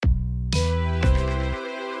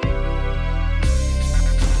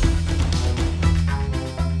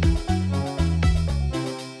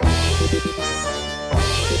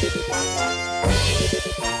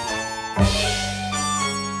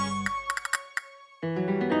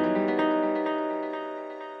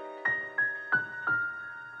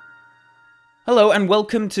Hello and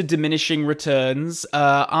welcome to Diminishing Returns.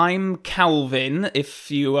 I'm Calvin, if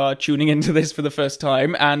you are tuning into this for the first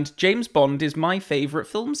time, and James Bond is my favourite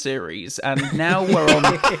film series. And now we're on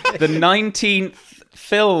the 19th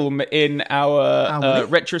film in our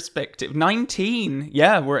retrospective. 19!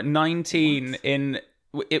 Yeah, we're at 19 in...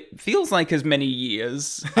 It feels like as many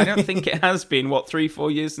years. I don't think it has been,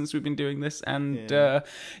 3-4 years since we've been doing this. And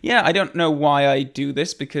I don't know why I do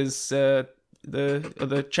this, because... the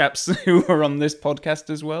other chaps who are on this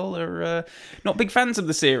podcast as well are not big fans of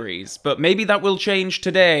the series, but maybe that will change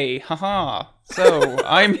today. Haha. So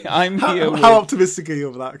I'm here. How optimistic are you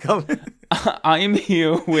of that, Colin? I'm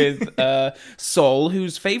here with Sol,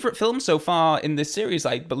 whose favourite film so far in this series,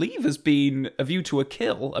 I believe, has been A View to a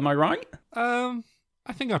Kill. Am I right? I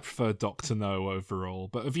think I prefer Doctor No overall,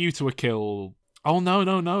 but A View to a Kill. Oh,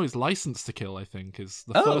 no. It's License to Kill, I think, is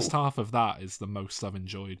the first half of that is the most I've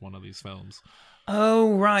enjoyed one of these films.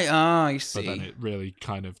 Oh, right. I see. But then it really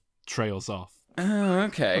kind of trails off. Oh,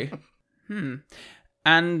 okay.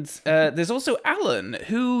 And there's also Alan,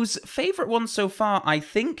 whose favourite one so far, I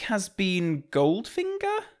think, has been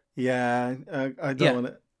Goldfinger? Yeah, I don't want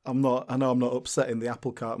to... I know I'm not upsetting the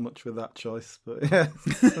apple cart much with that choice, but yeah.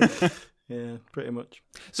 Yeah, pretty much.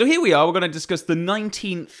 So here we are, we're going to discuss the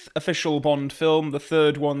 19th official Bond film, the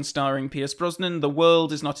third one starring Pierce Brosnan, The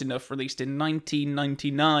World Is Not Enough, released in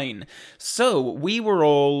 1999. So, we were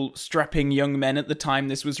all strapping young men at the time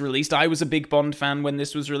this was released. I was a big Bond fan when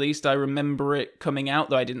this was released. I remember it coming out,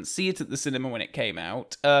 though I didn't see it at the cinema when it came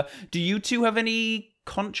out. Do you two have any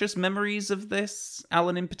conscious memories of this,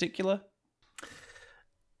 Alan in particular?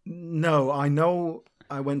 No, I know...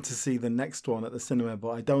 I went to see the next one at the cinema, but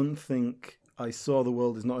I don't think I saw The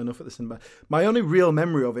World Is Not Enough at the cinema. My only real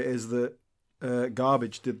memory of it is that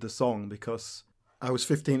Garbage did the song, because I was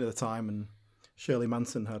 15 at the time and Shirley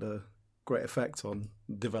Manson had a great effect on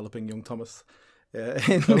developing young Thomas in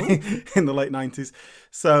the late 90s.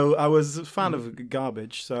 So I was a fan of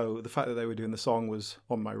Garbage, so the fact that they were doing the song was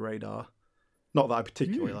on my radar. Not that I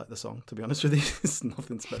particularly like the song, to be honest with you. It's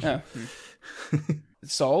nothing special.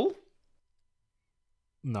 Soul?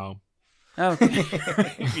 No. Okay.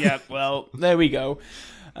 Yeah, well, there we go.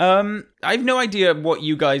 I have no idea what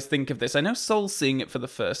you guys think of this. I know Sol's seeing it for the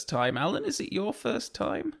first time. Alan, is it your first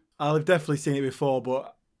time? I've definitely seen it before,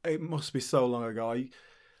 but it must be so long ago.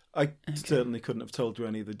 I certainly couldn't have told you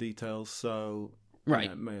any of the details, so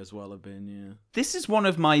it may as well have been, yeah. This is one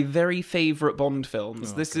of my very favourite Bond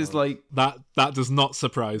films. This is like... That does not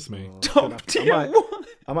surprise me. Top tier.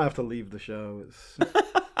 I might have to leave the show.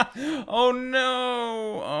 Oh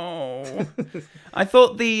no! Oh, I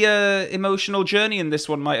thought the emotional journey in this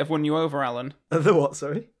one might have won you over, Alan. The what?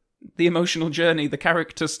 Sorry. The emotional journey, the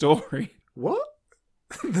character story. What?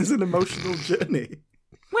 There's an emotional journey.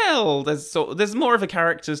 Well, there's more of a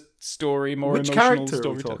character story, more Which emotional character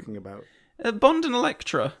story. Which character are we talking about? Bond and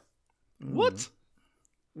Electra. What?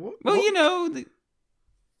 Well, you know,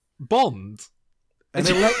 Bond and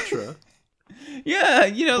Electra. Yeah,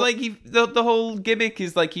 you know, like the whole gimmick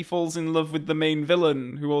is like he falls in love with the main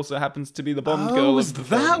villain, who also happens to be the Bond girl. Was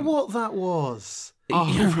that what that was?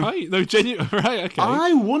 Oh, right. No, genuine. Right, okay.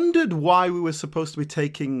 I wondered why we were supposed to be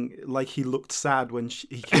taking, like, he looked sad when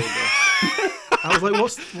he killed her. I was like,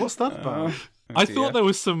 what's that about? I thought there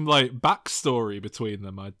was some, like, backstory between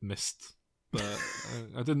them I'd missed. But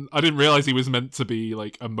I didn't realize he was meant to be,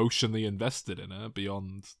 like, emotionally invested in her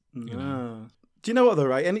beyond, you know. Do you know what, though,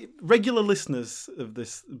 right? Any regular listeners of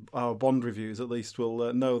this, our Bond reviews at least,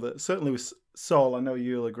 will know that, certainly with Sol, I know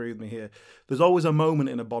you'll agree with me here, there's always a moment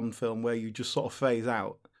in a Bond film where you just sort of phase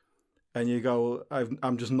out and you go,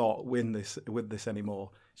 I'm just not with this anymore.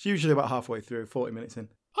 It's usually about halfway through, 40 minutes in.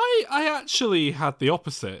 I actually had the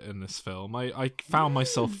opposite in this film. I found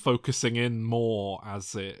myself focusing in more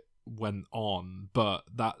as it went on, but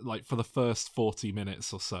that, like, for the first 40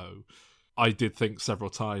 minutes or so, I did think several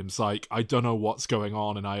times, like, I don't know what's going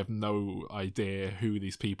on and I have no idea who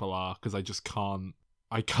these people are, because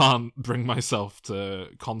I can't bring myself to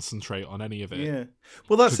concentrate on any of it. Yeah.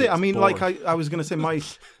 Well, that's it. I mean, boring. like I was going to say,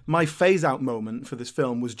 my phase-out moment for this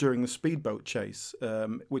film was during the speedboat chase,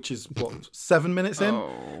 which is, 7 minutes in?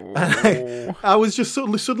 Oh. I was just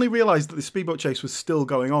suddenly realised that the speedboat chase was still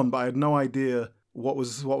going on, but I had no idea what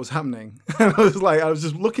was happening. I was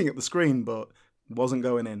just looking at the screen, but wasn't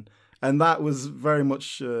going in. And that was very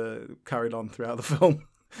much carried on throughout the film.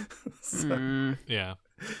 Yeah.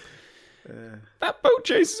 That boat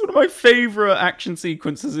chase is one of my favourite action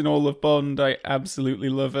sequences in all of Bond. I absolutely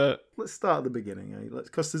love it. Let's start at the beginning, eh?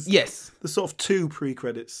 Because there's sort of two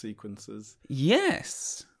pre-credits sequences.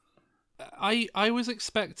 Yes. I was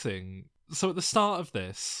expecting... So at the start of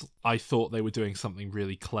this, I thought they were doing something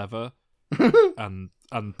really clever. and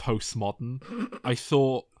postmodern. I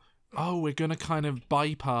thought, oh, we're gonna kind of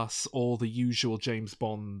bypass all the usual James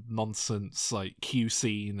Bond nonsense like Q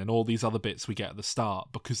scene and all these other bits we get at the start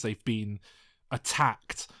because they've been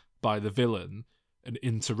attacked by the villain and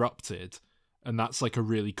interrupted. And that's like a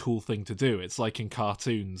really cool thing to do. It's like in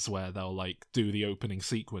cartoons where they'll like do the opening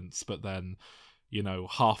sequence, but then, you know,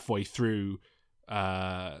 halfway through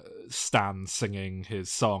Stan singing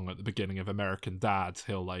his song at the beginning of American Dad,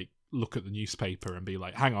 he'll like look at the newspaper and be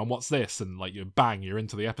like, hang on, what's this? And like, you're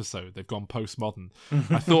into the episode. They've gone postmodern.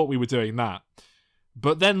 I thought we were doing that.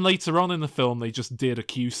 But then later on in the film, they just did a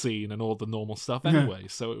Q scene and all the normal stuff anyway.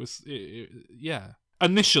 So it was, yeah.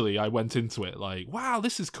 Initially, I went into it like, wow,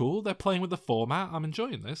 this is cool. They're playing with the format. I'm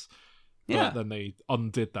enjoying this. Yeah. But then they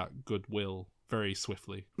undid that goodwill very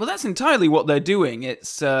swiftly. Well, that's entirely what they're doing.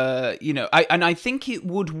 It's, I think it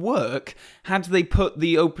would work had they put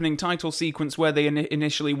the opening title sequence where they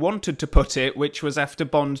initially wanted to put it, which was after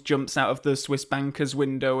Bond jumps out of the Swiss banker's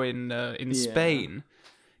window in Spain.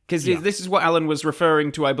 Because this is what Alan was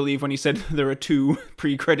referring to, I believe, when he said there are 2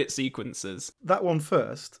 pre-credit sequences. That one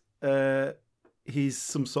first. He's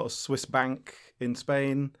some sort of Swiss bank in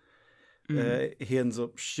Spain. He ends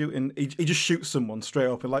up shooting. He just shoots someone straight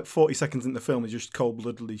up. In like 40 seconds in the film, he just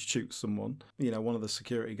cold-bloodedly shoots someone. You know, one of the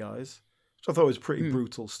security guys. Which I thought was a pretty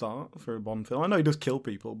brutal start for a Bond film. I know he does kill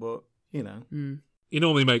people, but, you know. He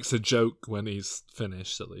normally makes a joke when he's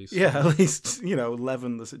finished, at least. Yeah, at least, you know,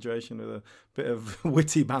 leaven the situation with a bit of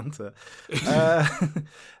witty banter.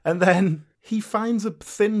 And then he finds a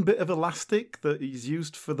thin bit of elastic that he's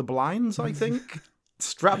used for the blinds, I think.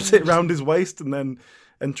 Straps it around his waist and then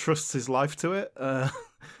entrusts his life to it.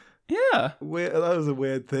 Yeah. Weird, that was a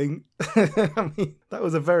weird thing. I mean, that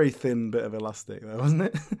was a very thin bit of elastic, though, wasn't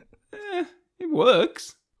it? It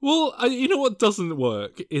works. Well, you know what doesn't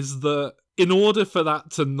work is that in order for that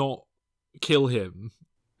to not kill him,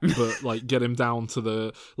 but like get him down to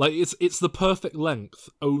the like, it's the perfect length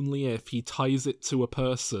only if he ties it to a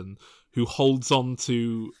person who holds on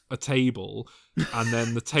to a table, and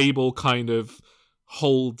then the table kind of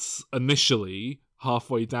holds initially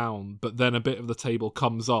halfway down, but then a bit of the table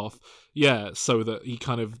comes off. Yeah, so that he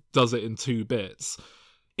kind of does it in 2 bits.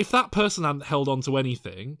 If that person hadn't held on to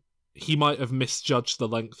anything, he might have misjudged the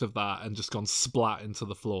length of that and just gone splat into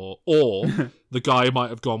the floor. Or the guy might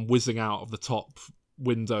have gone whizzing out of the top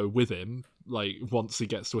window with him, like, once he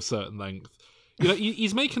gets to a certain length. You know,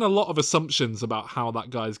 he's making a lot of assumptions about how that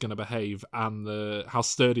guy's going to behave and how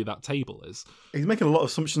sturdy that table is. He's making a lot of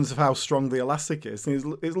assumptions of how strong the elastic is. It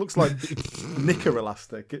looks like knicker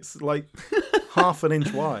elastic. It's like half an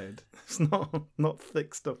inch wide. It's not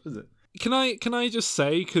thick stuff, is it? Can I just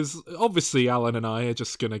say, because obviously Alan and I are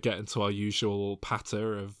just going to get into our usual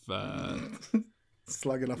patter of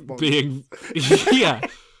slagging off Bond. Being yeah.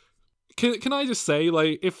 Can I just say,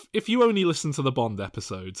 like, if you only listen to the Bond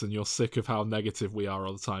episodes and you're sick of how negative we are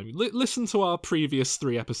all the time, listen to our previous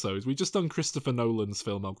 3 episodes. We've just done Christopher Nolan's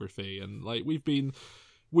filmography, and like we've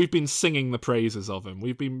been singing the praises of him.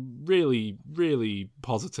 We've been really, really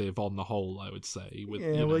positive on the whole, I would say. With,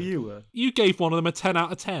 yeah, well, you were. You gave one of them a 10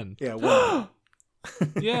 out of 10. Yeah, well.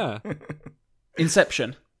 Yeah. Not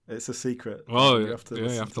It's a secret. Oh, you have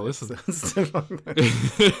to listen.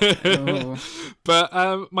 Oh.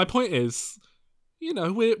 But my point is, you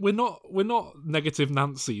know, we're not negative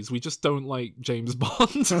Nancy's. We just don't like James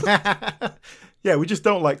Bond. Yeah, we just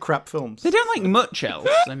don't like crap films. They don't like much else.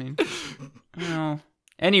 I mean, well,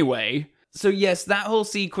 anyway. So yes, that whole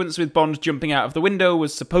sequence with Bond jumping out of the window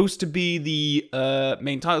was supposed to be the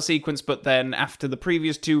main title sequence, but then after the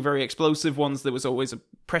previous 2 very explosive ones, there was always a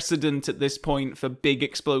precedent at this point for big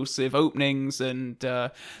explosive openings, and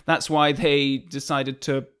that's why they decided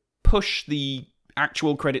to push the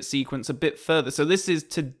actual credit sequence a bit further. So this is,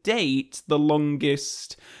 to date, the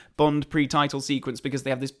longest Bond pre-title sequence because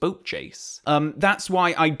they have this boat chase. That's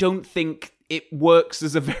why I don't think it works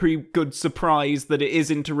as a very good surprise that it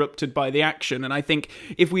is interrupted by the action. And I think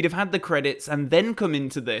if we'd have had the credits and then come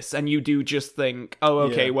into this, and you do just think, oh,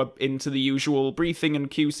 okay, we're into the usual briefing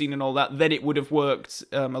and Q scene and all that, then it would have worked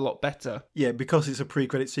a lot better. Yeah, because it's a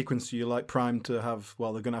pre-credit sequence, you're like primed to have,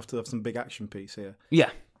 well, they're going to have some big action piece here. Yeah,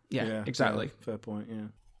 exactly. Yeah, fair point, yeah.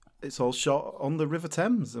 It's all shot on the River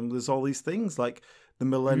Thames, and there's all these things like the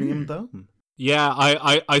Millennium Dome. Yeah,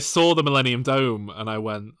 I saw the Millennium Dome and I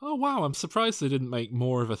went, oh wow, I'm surprised they didn't make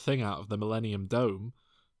more of a thing out of the Millennium Dome.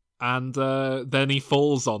 And then he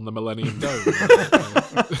falls on the Millennium Dome.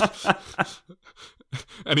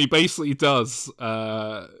 And he basically does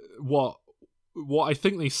what I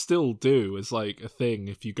think they still do is like a thing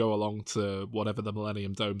if you go along to whatever the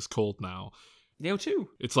Millennium Dome's called now. The O2.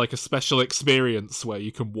 It's like a special experience where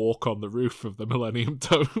you can walk on the roof of the Millennium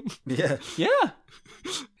Dome. Yeah. Yeah.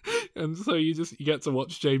 And so you get to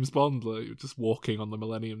watch James Bond like, just walking on the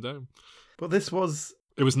Millennium Dome. But this was...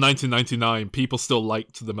 It was 1999. People still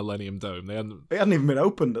liked the Millennium Dome. It hadn't even been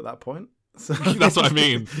opened at that point. So... That's what I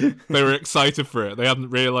mean. They were excited for it. They hadn't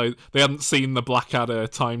realized, they hadn't seen the Blackadder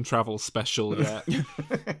time travel special yet.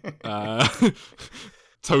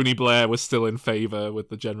 Tony Blair was still in favour with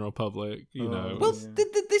the general public, you know. Well,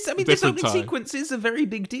 this opening Different time. sequence is a very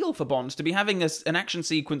big deal for Bond. To be having an action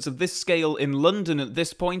sequence of this scale in London at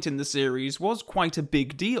this point in the series was quite a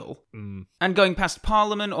big deal. Mm. And going past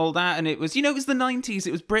Parliament, all that, and it was, it was the 90s,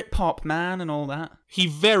 it was Britpop, man, and all that. He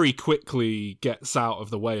very quickly gets out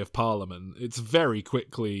of the way of Parliament. It's very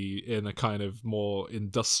quickly in a kind of more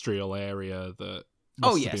industrial area that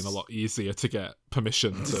must have been a lot easier to get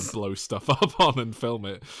permission to blow stuff up on and film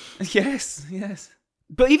it. Yes.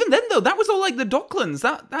 But even then, though, that was all like the Docklands.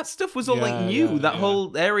 That stuff was all like new. That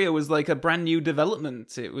whole area was like a brand new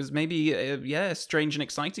development. It was maybe, strange and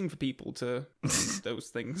exciting for people to see those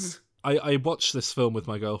things. I watched this film with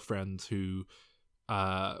my girlfriend who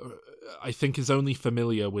I think is only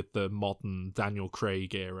familiar with the modern Daniel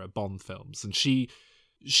Craig era Bond films. And she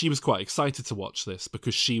was quite excited to watch this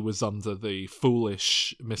because she was under the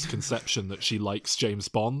foolish misconception that she likes James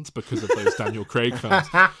Bond because of those Daniel Craig films.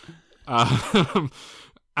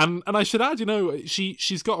 And I should add,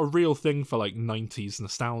 she's got a real thing for like 90s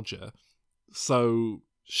nostalgia. So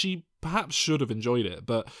she perhaps should have enjoyed it.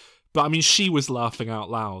 But I mean, she was laughing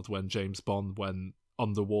out loud when James Bond went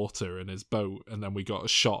underwater in his boat and then we got a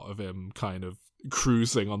shot of him kind of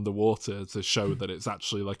cruising underwater to show that it's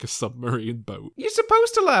actually like a submarine boat. You're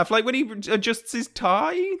supposed to laugh, like when he adjusts his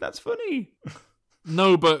tie. That's funny.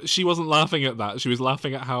 No, but she wasn't laughing at that. She was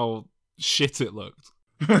laughing at how shit it looked.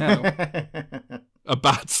 No. A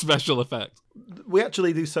bad special effect. We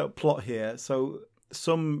actually do set up plot here. So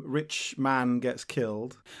some rich man gets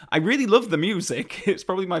killed. I really love the music. It's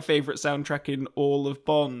probably my favourite soundtrack in all of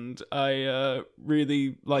Bond. I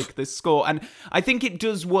really like this score. And I think it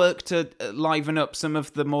does work to liven up some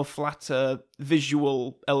of the more flatter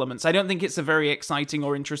visual elements. I don't think it's a very exciting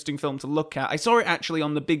or interesting film to look at. I saw it actually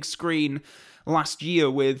on the big screen last year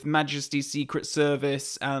with Majesty's Secret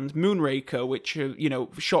Service and Moonraker, which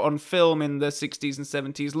shot on film in the 60s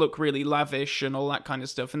and 70s, look really lavish and all that kind of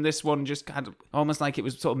stuff. And this one just had almost like it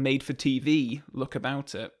was sort of made for TV look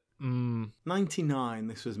about it. 99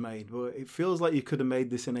 this was made, but it feels like you could have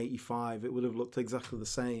made this in 85. It would have looked exactly the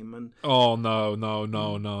same. And oh no.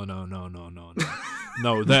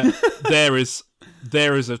 No, there is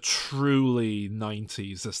a truly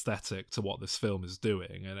 90s aesthetic to what this film is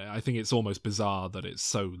doing, and I think it's almost bizarre that it's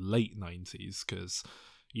so late 90s because,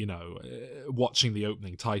 watching the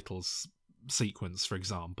opening titles sequence, for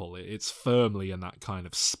example, it's firmly in that kind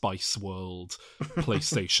of Spice World,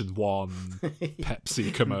 PlayStation 1,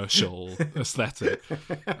 Pepsi commercial aesthetic.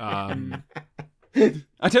 I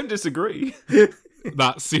don't disagree.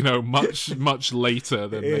 That's, much later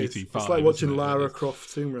than 85. It's like watching Lara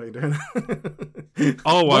Croft Tomb Raider.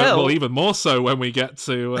 Oh, well, even more so when we get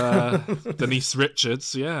to Denise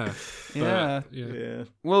Richards, yeah. Yeah. Yeah.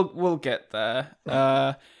 We'll get there.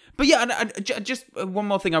 But yeah, and just one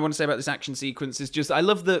more thing I want to say about this action sequence is just I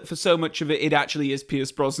love that for so much of it, it actually is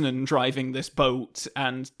Pierce Brosnan driving this boat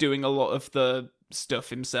and doing a lot of the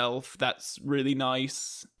stuff himself. That's really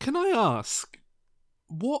nice. Can I ask,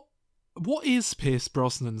 what is Pierce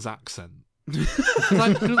Brosnan's accent? Because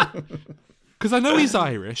I know he's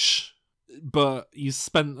Irish, but he's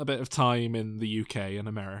spent a bit of time in the UK and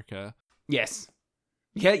America. Yes.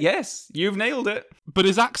 Yeah, yes, you've nailed it. But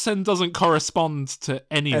his accent doesn't correspond to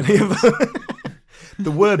any of them. it.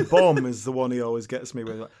 The word bomb is the one he always gets me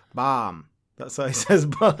with. Like, bomb. That's how he says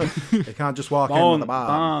bomb. You can't just walk in with a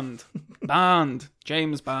bomb. Bond.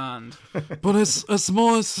 James Bond. But it's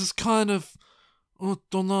more, it's kind of, I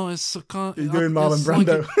don't know, it's a kind of... He's doing Marlon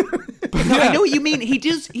Brando. No, I know what you mean. He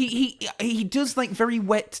does. He does like very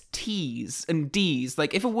wet T's and D's.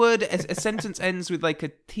 Like if a sentence ends with like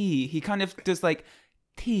a T, he kind of does like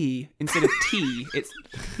T instead of T. It's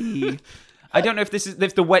T. I don't know if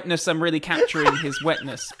the wetness. I'm really capturing his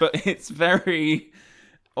wetness, but it's very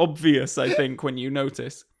obvious. I think when you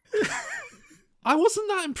notice. I wasn't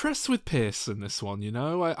that impressed with Pierce in this one.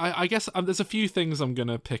 I guess there's a few things I'm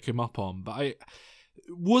gonna pick him up on, but I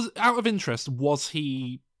was out of interest.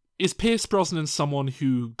 Is Pierce Brosnan someone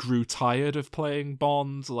who grew tired of playing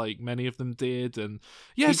Bond, like many of them did? And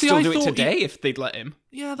yeah, he'd still do it today if they'd let him.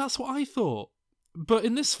 Yeah, that's what I thought. But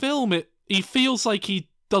in this film, he feels like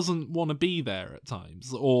he doesn't want to be there at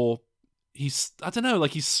times, or I don't know,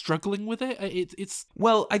 like he's struggling with it. It's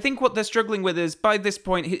Well, I think what they're struggling with is by this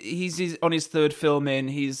point he's on his third film in.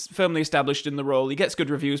 He's firmly established in the role. He gets good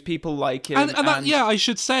reviews. People like him. and that, yeah, I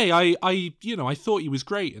should say I thought he was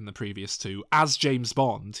great in the previous two as James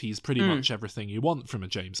Bond. He's pretty much everything you want from a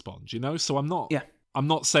James Bond, you know. So I'm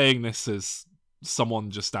not saying this as someone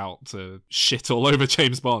just out to shit all over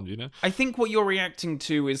James Bond, you know? I think what you're reacting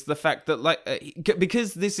to is the fact that, like,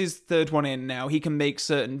 because this is third one in now, he can make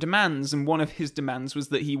certain demands, and one of his demands was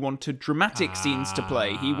that he wanted dramatic scenes to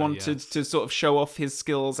play. He wanted to sort of show off his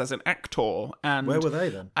skills as an actor. And where were they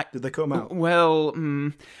then? Did they cut him out? Well,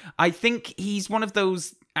 I think he's one of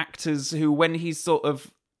those actors who, when he's sort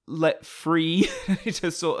of let free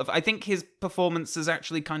to sort of, I think his performances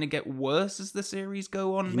actually kind of get worse as the series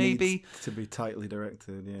go on. He maybe needs to be tightly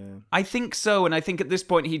directed. Yeah, I think so, and I think at this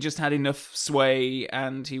point he just had enough sway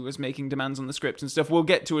and he was making demands on the script and stuff. We'll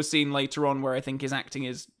get to a scene later on where I think his acting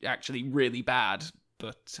is actually really bad.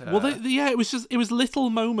 But it was little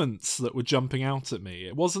moments that were jumping out at me.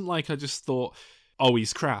 It wasn't like I just thought, oh,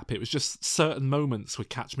 he's crap. It was just certain moments would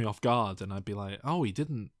catch me off guard, and I'd be like, oh, he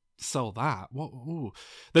didn't sell that. What? Ooh.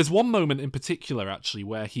 There's one moment in particular actually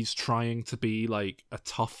where he's trying to be like a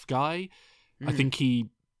tough guy. I think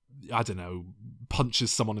he, I don't know,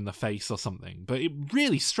 punches someone in the face or something. But it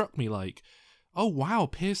really struck me like, oh wow,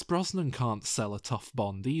 Pierce Brosnan can't sell a tough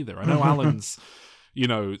Bond either. I know Alan's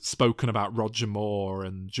spoken about Roger Moore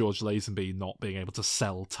and George Lazenby not being able to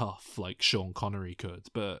sell tough like Sean Connery could,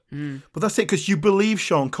 but that's it, because you believe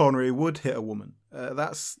Sean Connery would hit a woman.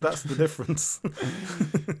 That's the difference.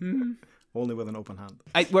 Only with an open hand.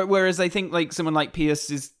 Whereas I think like someone like Pierce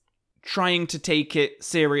is trying to take it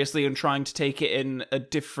seriously and trying to take it in a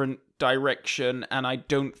different direction, and I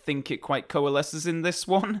don't think it quite coalesces in this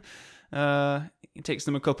one. It takes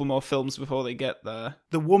them a couple more films before they get there.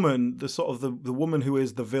 The woman, the woman who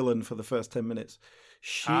is the villain for the first 10 minutes,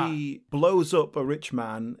 she blows up a rich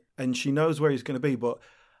man and she knows where he's going to be, but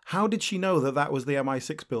how did she know that was the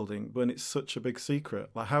MI6 building when it's such a big secret?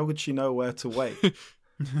 Like, how would she know where to wait?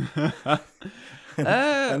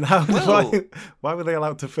 Why were they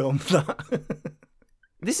allowed to film that?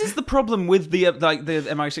 This is the problem with the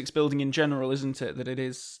MI6 building in general, isn't it? That it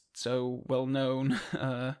is so well known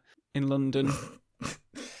in London.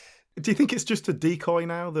 Do you think it's just a decoy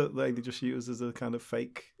now that they just use as a kind of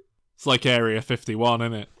fake? It's like Area 51,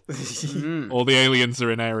 isn't it? All the aliens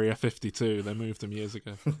are in Area 52. They moved them years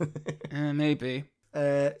ago. Maybe.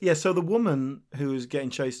 So the woman who's getting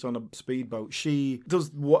chased on a speedboat, she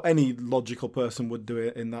does what any logical person would do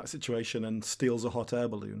in that situation and steals a hot air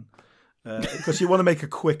balloon. Because you want to make a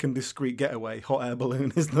quick and discreet getaway, hot air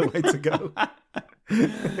balloon is the way to go.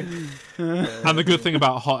 And the good thing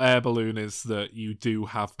about a hot air balloon is that you do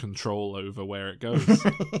have control over where it goes.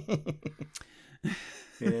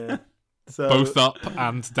 Yeah. So... both up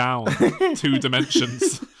and down, 2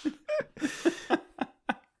 dimensions.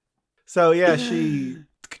 So yeah, she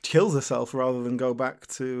kills herself rather than go back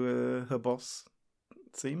to her boss.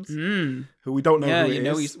 It seems, who we don't know who he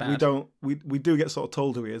is. He's bad. We do get sort of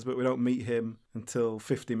told who he is, but we don't meet him until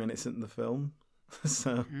 50 minutes into the film.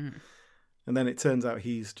 So, and then it turns out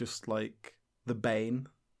he's just like the bane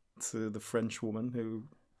to the French woman who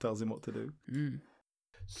tells him what to do.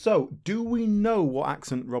 So, do we know what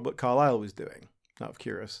accent Robert Carlyle was doing? Out of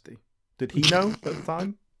curiosity, did he know at the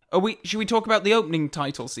time? Should we talk about the opening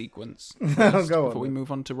title sequence before we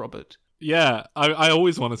move on to Robert? Yeah, I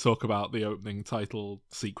always want to talk about the opening title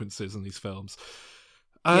sequences in these films.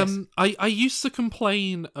 Yes. I used to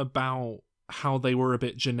complain about how they were a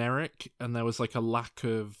bit generic and there was like a lack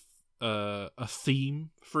of a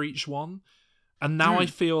theme for each one. And now I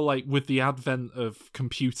feel like with the advent of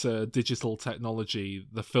computer digital technology,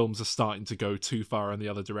 the films are starting to go too far in the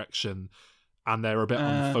other direction and they're a bit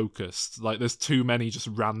unfocused. Like there's too many just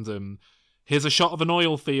random... Here's a shot of an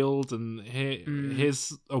oil field, and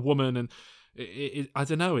here's a woman, and I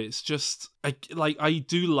don't know. It's just I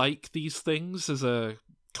do like these things as a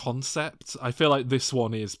concept. I feel like this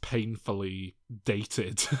one is painfully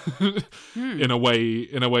dated in a way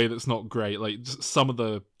that's not great. Like some of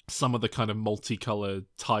the kind of multicolored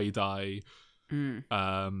tie-dye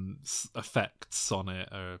effects on it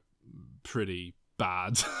are pretty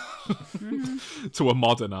bad to a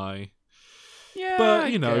modern eye. Yeah, but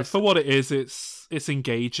I guess. for what it is, it's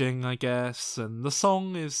engaging, I guess, and the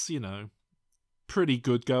song is pretty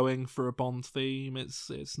good going for a Bond theme.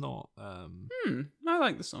 It's not. I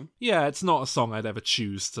like the song. Yeah, it's not a song I'd ever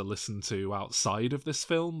choose to listen to outside of this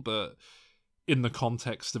film, but in the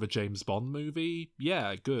context of a James Bond movie,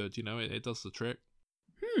 yeah, good. It does the trick.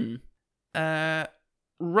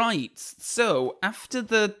 Right. So after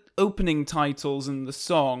the opening titles and the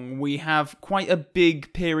song, we have quite a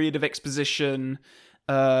big period of exposition.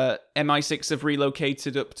 MI6 have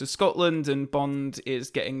relocated up to Scotland, and Bond is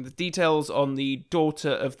getting the details on the daughter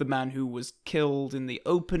of the man who was killed in the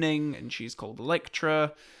opening, and she's called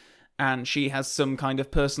Electra, and she has some kind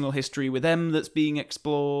of personal history with M that's being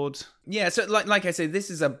explored. Yeah, so like I say, this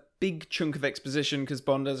is a big chunk of exposition because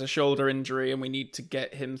Bond has a shoulder injury, and we need to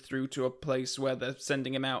get him through to a place where they're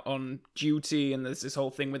sending him out on duty, and there's this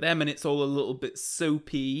whole thing with M, and it's all a little bit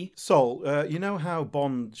soapy. Sol, you know how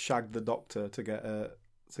Bond shagged the doctor to get a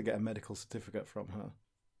medical certificate from her?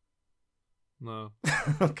 No.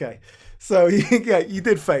 Okay. So, yeah, you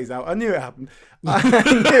did phase out. I knew it happened. I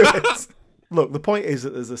knew it. Look, the point is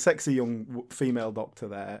that there's a sexy young female doctor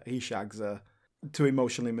there. He shags her to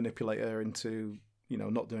emotionally manipulate her into,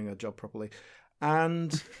 not doing her job properly.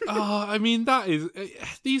 And I mean, that is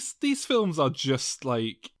these films are just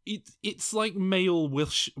like it's like male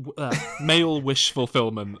wish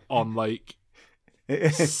fulfillment on like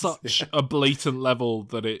such a blatant level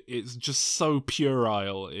that it's just so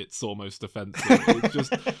puerile it's almost offensive. It's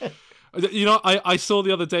just I saw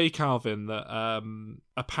the other day, Calvin, that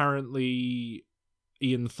apparently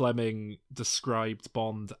Ian Fleming described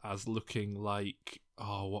Bond as looking like,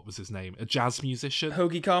 what was his name? A jazz musician?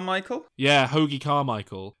 Hoagie Carmichael? Yeah, Hoagie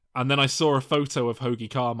Carmichael. And then I saw a photo of Hoagie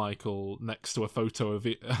Carmichael next to a photo of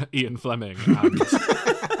Ian Fleming, and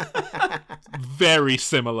very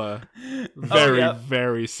similar.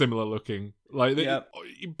 Very similar looking. Like,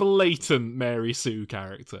 blatant Mary Sue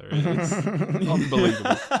character. It's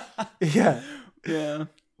unbelievable. Yeah. Yeah.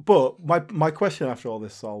 But my question after all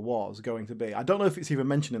this, Sol, was going to be, I don't know if it's even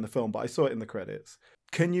mentioned in the film, but I saw it in the credits.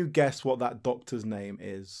 Can you guess what that doctor's name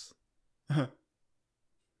is?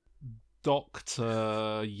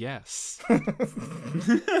 Doctor, yes.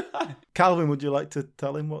 Calvin, would you like to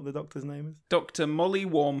tell him what the doctor's name is? Dr. Molly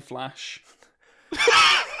Warmflash.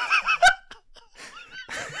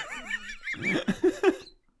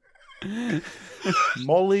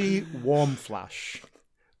 Molly Warmflash.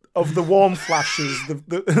 Of the Warm Flashes,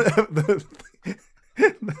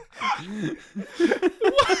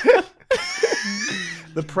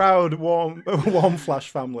 the proud Warm Flash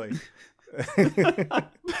family.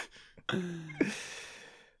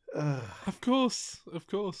 Of course.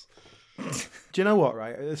 Do you know what,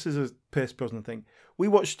 right? This is a Pierce Brosnan thing. We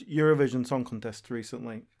watched Eurovision Song Contest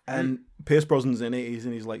recently, and Pierce Brosnan's in it. He's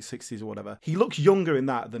in his late 60s or whatever. He looks younger in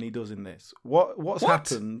that than he does in this. What's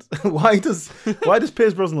happened? Why does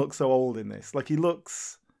Pierce Brosnan look so old in this? Like, he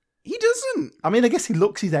looks... He doesn't. I mean, I guess he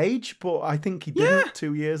looks his age, but I think he didn't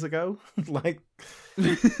 2 years ago. Like,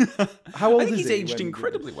 how old I think is he's he aged when he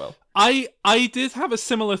incredibly well. I did have a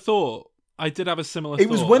similar thought. It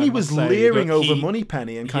was when he was leering over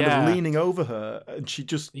Moneypenny and kind of leaning over her, and she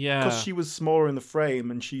just, because she was smaller in the frame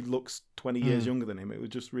and she looks 20 years younger than him, it was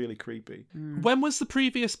just really creepy. When was the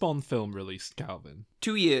previous Bond film released, Calvin?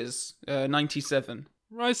 2 years, 97.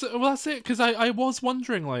 Right, so that's it. Because I was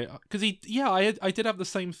wondering, like, because I did have the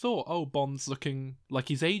same thought. Oh, Bond's looking like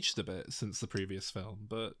he's aged a bit since the previous film,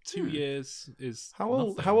 but 2 years is how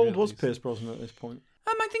old was Pierce Brosnan at this point?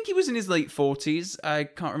 I think he was in his late 40s. I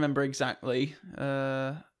can't remember exactly.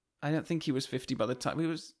 I don't think he was 50 by the time. He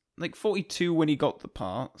was like 42 when he got the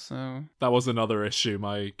part, so... That was another issue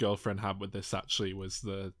my girlfriend had with this, actually, was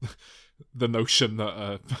the notion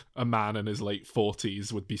that a man in his late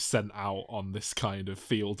 40s would be sent out on this kind of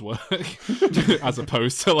field work as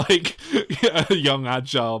opposed to, like, a young,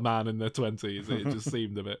 agile man in their 20s. It just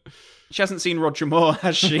seemed a bit... She hasn't seen Roger Moore,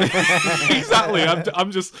 has she? Exactly.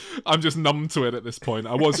 I'm just numb to it at this point.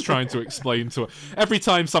 I was trying to explain to her every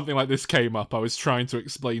time something like this came up. I was trying to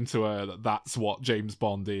explain to her that that's what James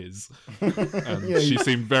Bond is, and she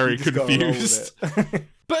seemed very confused.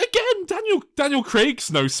 But again, Daniel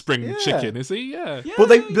Craig's no spring chicken, is he? Yeah. Well,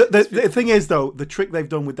 the thing is, though, the trick they've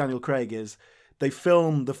done with Daniel Craig is they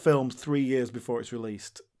film the films 3 years before it's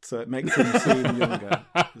released, so it makes him seem younger.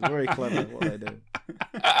 It's very clever what they do.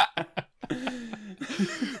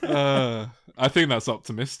 I think that's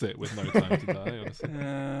optimistic with No Time to Die, honestly.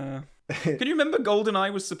 Can you remember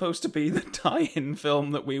GoldenEye was supposed to be the tie-in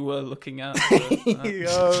film that we were looking at?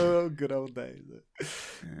 Oh, good old days.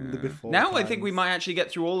 Now I think we might actually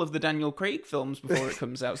get through all of the Daniel Craig films before it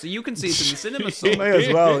comes out, so you can see it in the cinema soon. We may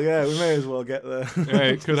as well get there. Yeah,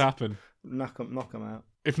 it could happen. Knock them out.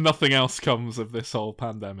 If nothing else comes of this whole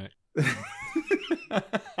pandemic. It's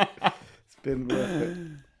been worth it.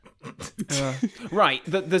 Right,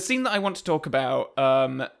 the scene that I want to talk about.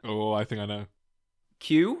 I think I know.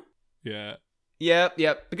 Q. Yeah. Yeah,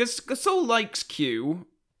 because Sol likes Q.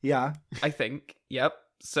 Yeah, I think. Yep.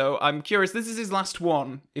 So I'm curious. This is his last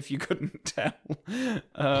one, if you couldn't tell.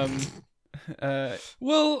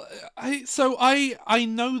 Well, I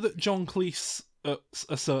know that John Cleese at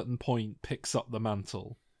a certain point picks up the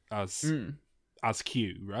mantle as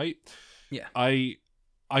Q, right? Yeah.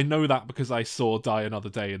 I know that because I saw Die Another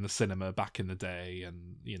Day in the cinema back in the day,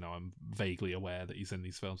 and I'm vaguely aware that he's in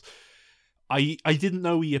these films. I didn't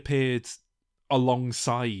know he appeared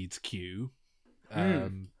alongside Q.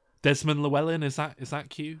 Desmond Llewellyn, is that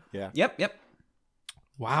Q? Yeah. Yep.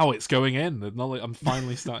 Wow, it's going in. The knowledge, I'm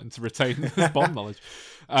finally starting to retain this Bond knowledge.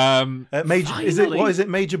 What is it?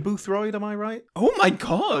 Major Boothroyd? Am I right? Oh my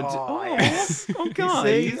god! Yes. Oh You guys!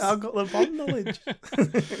 see, I've got the Bond knowledge.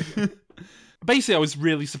 Basically, I was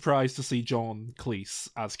really surprised to see John Cleese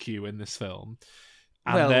as Q in this film.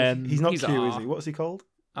 And Well, then He's not He's Q, R. is he? What's he called?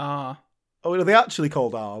 Ah. Oh, are they actually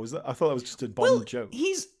called R? I thought that was just a Bond joke.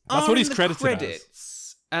 He's That's R what he's in the credited as.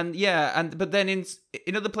 credits. But then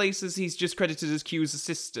in other places he's just credited as Q's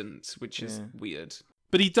assistant, which is weird.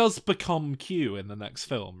 But he does become Q in the next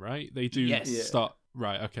film, right? They do Yes. start...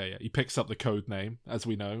 Right, okay, yeah. He picks up the code name, as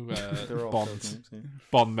we know. They're all Bond, code names, yeah.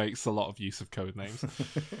 Bond makes a lot of use of code names.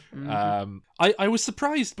 I was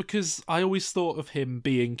surprised because I always thought of him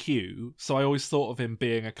being Q, so I always thought of him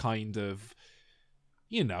being a kind of,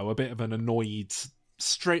 a bit of an annoyed,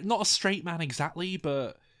 not a straight man exactly,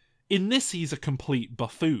 but in this he's a complete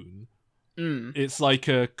buffoon. It's like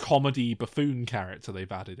a comedy buffoon character they've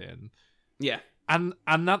added in. Yeah. And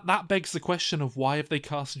that begs the question of why have they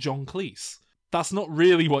cast John Cleese? That's not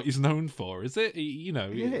really what he's known for, is it?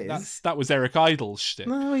 That was Eric Idle's shtick.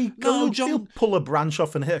 No, he'll pull a branch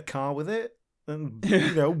off and hit a car with it,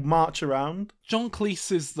 and march around. John Cleese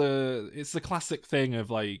is the classic thing of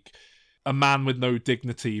like a man with no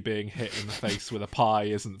dignity being hit in the face with a pie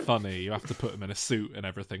isn't funny. You have to put him in a suit and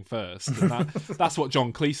everything first, and that's what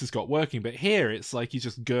John Cleese has got working. But here it's like he's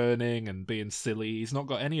just gurning and being silly. He's not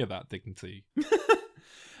got any of that dignity.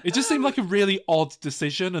 It just seemed like a really odd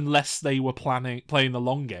decision, unless they were playing the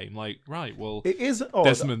long game. Like, right, well, it is odd.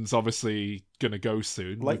 Desmond's obviously gonna go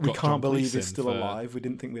soon. Like, We've we got can't John believe Cleese he's in still for... alive. We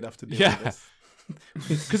didn't think we'd have to do Yeah. this.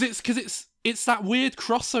 Because it's that weird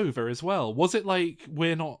crossover as well. Was it like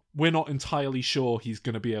we're not entirely sure he's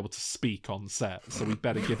going to be able to speak on set, so we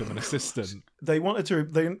better give him an assistant? They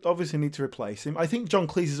obviously need to replace him. I think John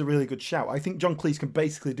Cleese is a really good shout. I think John Cleese can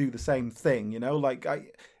basically do the same thing. Like I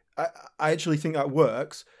actually think that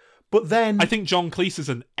works. But then I think John Cleese is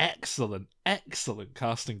an excellent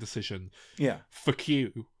casting decision. Yeah. For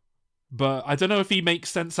Q. But I don't know if he makes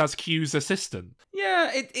sense as Q's assistant.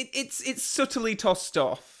 Yeah, it's subtly tossed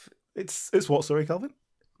off. It's what, sorry, Calvin?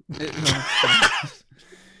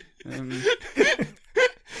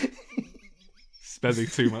 Spending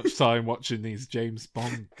too much time watching these James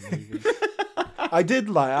Bond movies.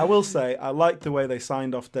 I will say, I liked the way they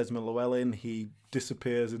signed off Desmond Llewellyn. He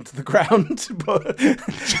disappears into the ground, but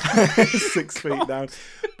 6 feet down.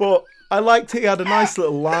 But I liked he had a nice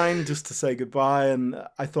little line just to say goodbye, and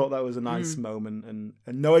I thought that was a nice moment. And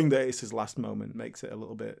knowing that it's his last moment makes it a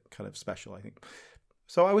little bit kind of special, I think.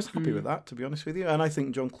 So I was happy with that, to be honest with you. And I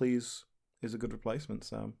think John Cleese is a good replacement.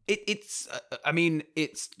 So it's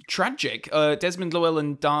tragic. Desmond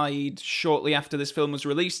Llewellyn died shortly after this film was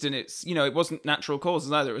released, and it wasn't natural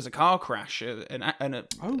causes either. It was a car crash and a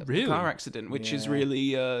car accident, which is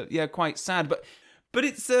really quite sad. But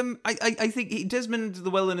it's I think Desmond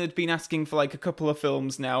Llewellyn had been asking for like a couple of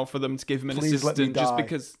films now for them to give him an assistant, just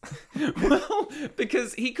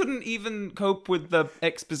because he couldn't even cope with the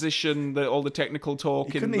exposition, all the technical talk.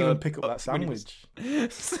 He couldn't even pick up that sandwich.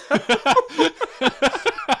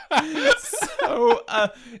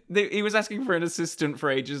 He was asking for an assistant for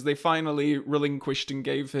ages. They finally relinquished and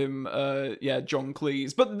gave him John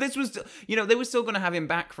Cleese. But this was, they were still going to have him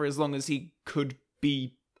back for as long as he could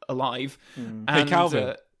be alive. And, hey,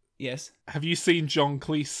 Calvin. Yes. Have you seen John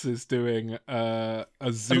Cleese is doing a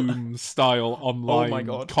Zoom style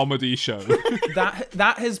online comedy show?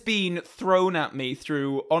 that has been thrown at me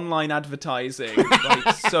through online advertising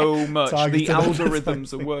like so much. The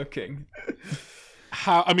algorithms are working.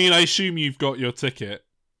 I assume you've got your ticket.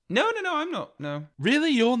 No, I'm not. No. Really?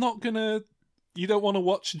 You're not gonna... You don't want to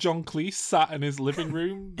watch John Cleese sat in his living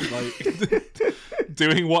room, like,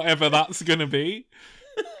 doing whatever that's gonna be?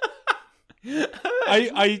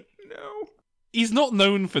 He's not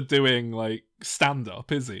known for doing, like,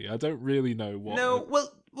 stand-up, is he? I don't really know what... No, well,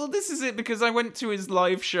 Well, this is it, because I went to his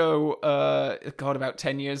live show, about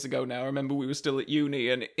 10 years ago now. I remember we were still at uni,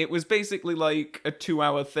 and it was basically like a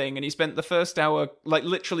 2-hour thing, and he spent the first hour, like,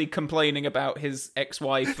 literally complaining about his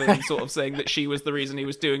ex-wife and sort of saying that she was the reason he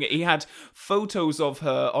was doing it. He had photos of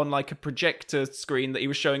her on, like, a projector screen that he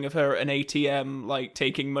was showing of her at an ATM, like,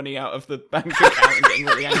 taking money out of the bank account and getting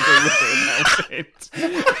really angry with her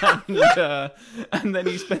about it. And then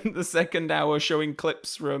he spent the second hour showing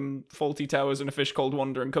clips from Fawlty Towers and A Fish Called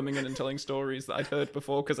Wanda and coming in and telling stories that I'd heard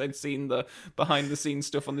before because I'd seen the behind-the-scenes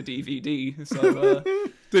stuff on the DVD. So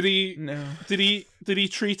did he? No. Did he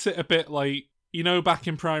treat it a bit like, you know, back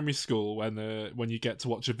in primary school when you get to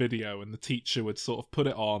watch a video and the teacher would sort of put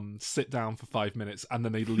it on, sit down for 5 minutes, and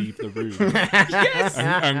then they'd leave the room. Yes!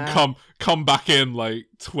 and come back in like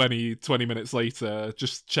 20 minutes later,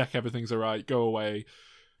 just check everything's all right, go away.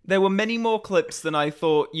 There were many more clips than I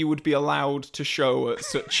thought you would be allowed to show at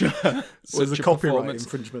such a Was a copyright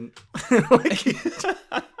infringement.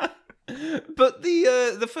 But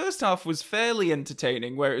the first half was fairly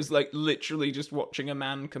entertaining, where it was like literally just watching a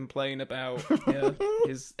man complain about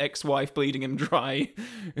his ex-wife bleeding him dry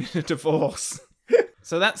in a divorce.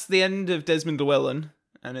 So that's the end of Desmond Llewellyn,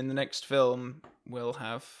 and in the next film we'll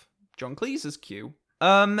have John Cleese as Q.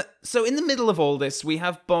 So in the middle of all this, we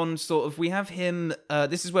have Bond we have him,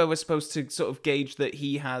 this is where we're supposed to sort of gauge that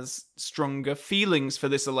he has stronger feelings for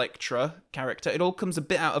this Elektra character. It all comes a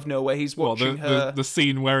bit out of nowhere. He's watching her. The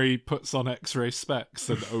scene where he puts on X-ray specs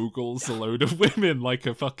and ogles a load of women like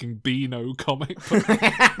a fucking Beano comic book.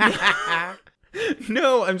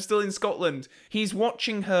 No, I'm still in Scotland. He's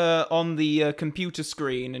watching her on the computer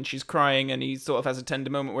screen and she's crying, and he sort of has a tender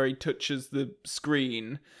moment where he touches the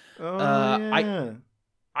screen. Oh, yeah.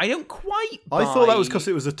 I don't quite buy... I thought that was because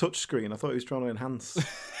it was a touch screen. I thought he was trying to enhance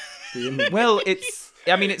the image. Well, it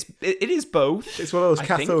is both. It's one of those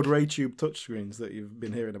cathode ray tube touch screens that you've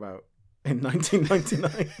been hearing about in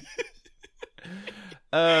 1999.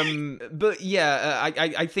 But yeah,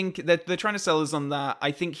 I think that they're trying to sell us on that.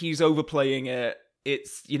 I think he's overplaying it.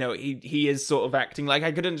 It's, you know, he is sort of acting like,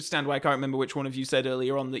 I could understand why, I can't remember which one of you said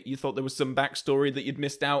earlier on that you thought there was some backstory that you'd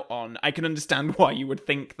missed out on. I can understand why you would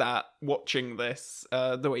think that watching this,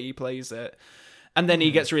 the way he plays it. And then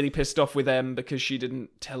he gets really pissed off with M because she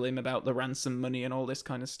didn't tell him about the ransom money and all this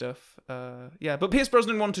kind of stuff. But Pierce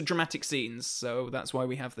Brosnan wanted dramatic scenes, so that's why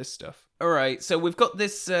we have this stuff. All right, so we've got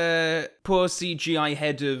this poor CGI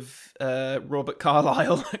head of Robert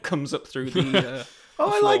Carlyle that comes up through the...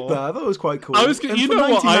 I like that. I thought it was quite cool. You know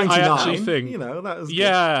what? I actually think... You know, that was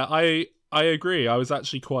yeah, good. I agree. I was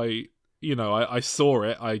actually quite... You know, I saw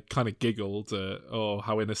it. I kind of giggled at,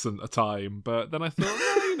 how innocent a time. But then I thought,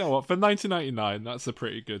 well, you know what? For 1999, that's a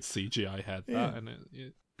pretty good CGI head. Yeah. That, and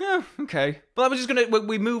Yeah, okay. But I was just going to...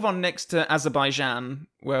 We move on next to Azerbaijan,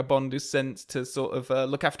 where Bond is sent to sort of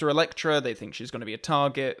look after Elektra. They think she's going to be a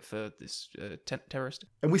target for this terrorist.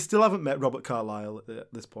 And we still haven't met Robert Carlyle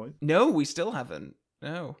at this point. No, we still haven't.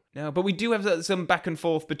 No. But we do have some back and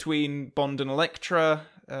forth between Bond and Elektra.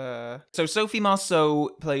 So Sophie Marceau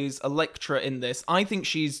plays Elektra in this. I think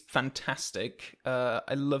she's fantastic.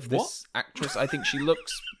 I love this actress. I think she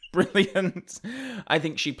looks brilliant. I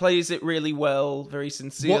think she plays it really well, very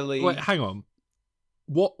sincerely. Wait, hang on.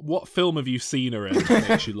 What film have you seen her in that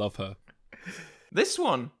makes you love her? This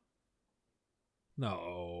one.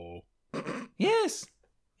 No. Yes.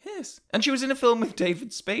 And she was in a film with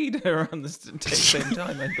David Spade around the same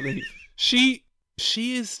time, I believe. She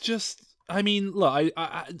is just... I mean, look,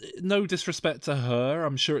 I no disrespect to her.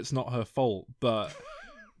 I'm sure it's not her fault, but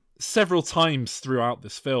several times throughout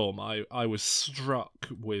this film, I was struck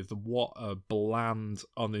with what a bland,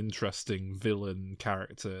 uninteresting villain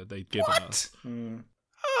character they'd given us.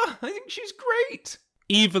 I think she's great.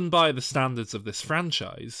 Even by the standards of this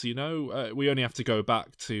franchise, you know, we only have to go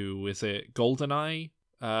back to, is it GoldenEye?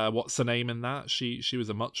 What's her name in that? She was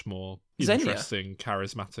a much more interesting,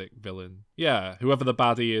 charismatic villain. Yeah, whoever the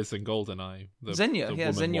baddie is in GoldenEye. Xenia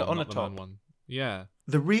Onatopp. One. Yeah.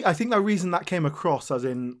 I think the reason that came across as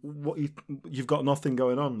in what you've got nothing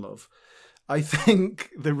going on, love. I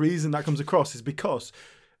think the reason that comes across is because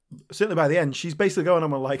certainly by the end, she's basically going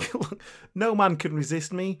on like, no man can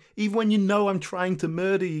resist me. Even when you know I'm trying to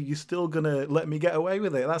murder you, you're still gonna let me get away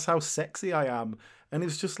with it. That's how sexy I am. And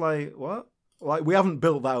it's just like, what? Like, we haven't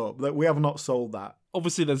built that up. That we have not sold that.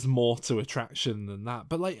 Obviously, there's more to attraction than that.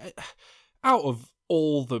 But, like, out of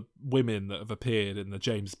all the women that have appeared in the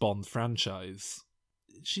James Bond franchise,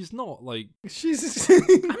 she's not, like... I'm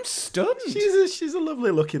stunned. She's a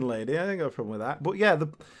lovely looking lady. I ain't got a problem with that. But, yeah...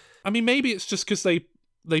 I mean, maybe it's just because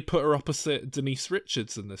they put her opposite Denise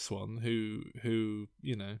Richards in this one, who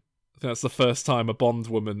you know, That's the first time a Bond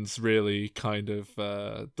woman's really kind of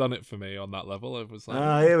done it for me on that level. It was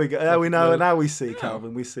like, here we go. We know. Now we see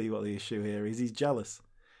Calvin. We see what the issue here is. He's jealous.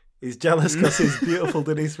 He's jealous because his beautiful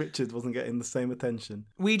Denise Richards wasn't getting the same attention.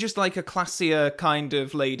 We just like a classier kind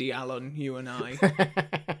of Lady Alan, you and I.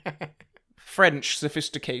 French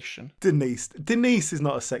sophistication. Denise. Denise is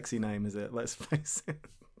not a sexy name, is it? Let's face it.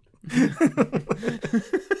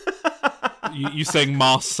 you saying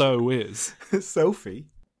Marceau is? Sophie.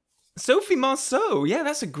 Sophie Marceau. Yeah,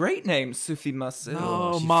 that's a great name, Sophie Marceau.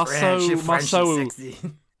 No, she's Marceau. French, she's Marceau. sexy.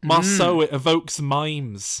 Marceau, it evokes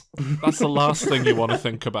mimes. That's the last thing you want to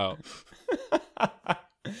think about.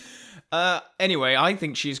 Anyway, I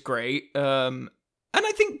think she's great. And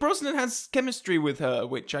I think Brosnan has chemistry with her,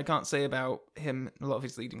 which I can't say about him and a lot of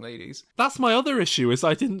his leading ladies. That's my other issue, is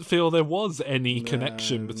I didn't feel there was any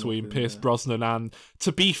connection between Pierce Brosnan and,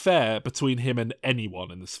 to be fair, between him and anyone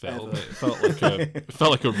in this film. It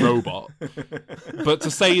felt like a robot. But to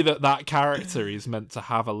say that character is meant to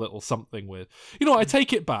have a little something with... You know, I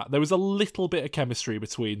take it back. There was a little bit of chemistry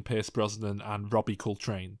between Pierce Brosnan and Robbie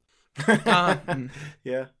Coltrane.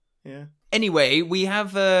 Yeah. Yeah. Anyway, we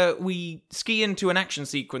ski into an action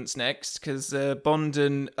sequence next because Bond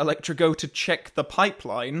and Elektra go to check the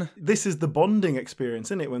pipeline. This is the bonding experience,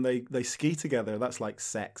 isn't it? When they ski together, that's like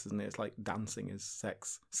sex, isn't it? It's like dancing is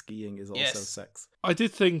sex, skiing is also sex. I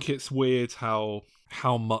did think it's weird how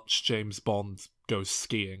much James Bond goes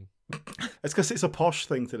skiing. It's because it's a posh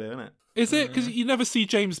thing to do, isn't it? Is it? Because you never see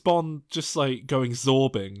James Bond just like going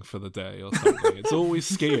zorbing for the day or something. It's always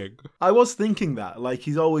skiing. I was thinking that. Like,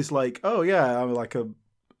 he's always like, oh yeah, I'm like a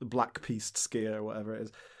black-pieced skier or whatever it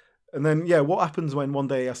is. And then, yeah, what happens when one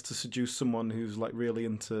day he has to seduce someone who's like really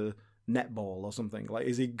into netball or something? Like,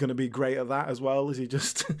 is he going to be great at that as well? Is he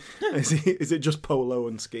just, is it just polo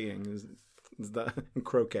and skiing? Is that and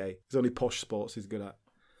croquet? It's only posh sports he's good at.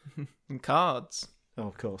 And cards. Oh,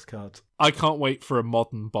 of course, cards. I can't wait for a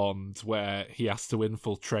modern Bond where he has to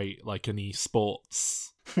infiltrate like an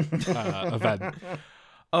esports event.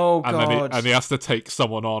 Oh, God. And he has to take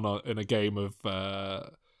someone on in a game of...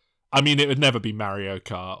 I mean, it would never be Mario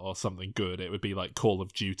Kart or something good. It would be like Call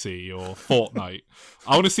of Duty or Fortnite.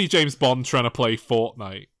 I want to see James Bond trying to play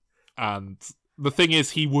Fortnite. And the thing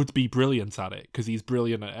is, he would be brilliant at it because he's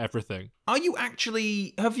brilliant at everything.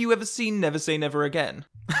 Have you ever seen Never Say Never Again?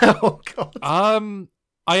 Oh, God.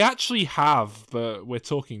 I actually have, but we're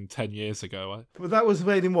talking 10 years ago. Well, that was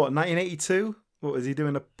made in what, 1982? What, was he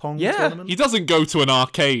doing a Pong tournament? He doesn't go to an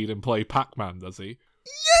arcade and play Pac-Man, does he?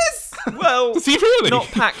 Yes! Well, does he really? Not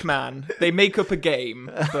Pac-Man. They make up a game,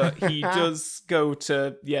 but he does go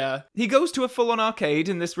to, He goes to a full-on arcade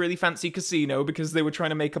in this really fancy casino because they were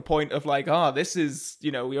trying to make a point of like, this is,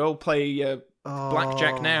 we all play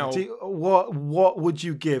blackjack now. What would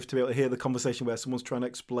you give to be able to hear the conversation where someone's trying to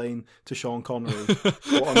explain to Sean Connery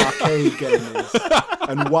what an arcade game is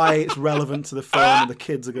and why it's relevant to the film and the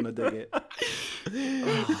kids are going to dig it?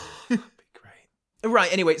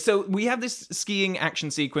 Right, anyway, so we have this skiing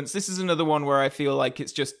action sequence. This is another one where I feel like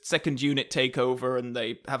it's just second unit takeover and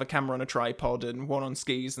they have a camera on a tripod and one on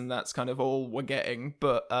skis and that's kind of all we're getting.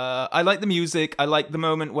 But I like the music. I like the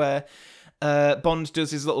moment where Bond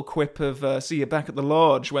does his little quip of see you back at the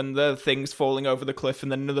lodge when the thing's falling over the cliff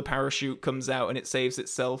and then another parachute comes out and it saves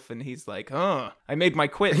itself and he's like, I made my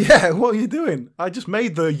quip. Yeah, what are you doing? I just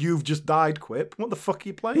made the you've just died quip. What the fuck are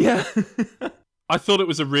you playing? Yeah. I thought it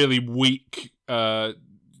was a really weak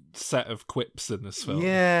set of quips in this film.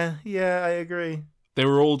 Yeah, I agree. They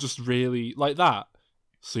were all just really like that.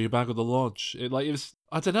 See you back at the lodge. It was,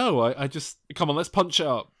 I don't know. I just, come on, let's punch it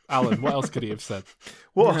up. Alan, what else could he have said?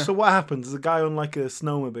 So what happens? There's a guy on like a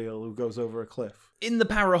snowmobile who goes over a cliff. In the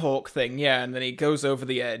Parahawk thing, yeah, and then he goes over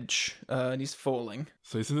the edge and he's falling.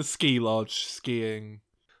 So he's in the ski lodge, skiing.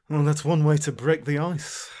 Well, that's one way to break the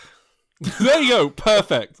ice. There you go,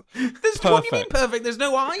 perfect. What do you mean perfect? There's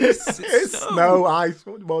no ice. It's snow, ice.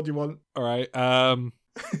 What more do you want? All right.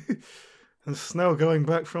 There's snow going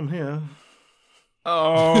back from here.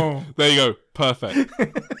 Oh. There you go, perfect.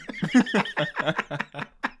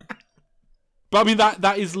 But I mean,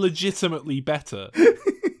 that is legitimately better.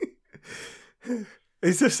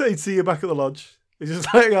 He's just saying, see you back at the lodge. He's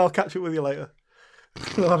just like, I'll catch up with you later.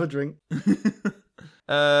 We'll have a drink.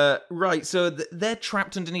 Right, so they're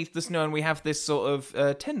trapped underneath the snow and we have this sort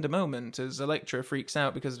of tender moment as Elektra freaks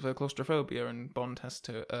out because of her claustrophobia and Bond has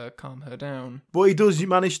to calm her down. But he does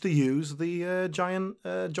manage to use the giant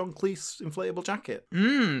John Cleese inflatable jacket.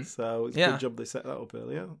 So it's a good job they set that up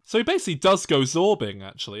earlier. So he basically does go zorbing,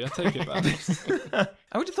 actually. I take it back.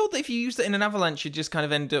 I would have thought that if you used it in an avalanche, you'd just kind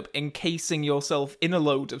of end up encasing yourself in a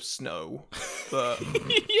load of snow. But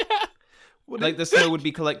yeah. Like the snow would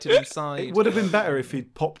be collected inside. It would have been better if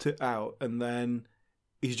he'd popped it out and then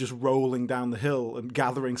he's just rolling down the hill and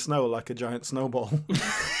gathering snow like a giant snowball.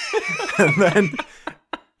 And then...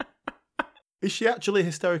 Is she actually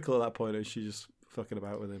hysterical at that point, or is she just fucking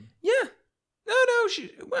about with him? Yeah.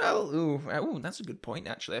 No, that's a good point,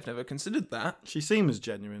 actually. I've never considered that. She seems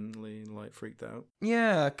genuinely, like, freaked out.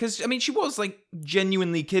 Yeah, because, I mean, she was, like,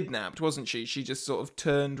 genuinely kidnapped, wasn't she? She just sort of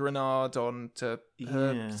turned Renard on to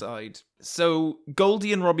her side. So,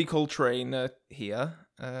 Goldie and Robbie Coltrane are here.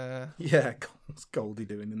 Yeah, what's Goldie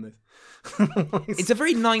doing in this? It's a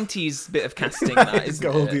very 90s bit of casting, that, isn't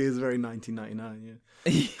Goldie it? is very 1999, yeah.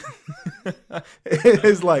 It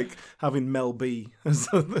is like having Mel B as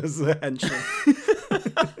a henchman.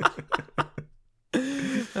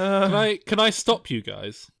 Can I stop you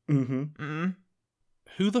guys? Mm-hmm. Mm-hmm.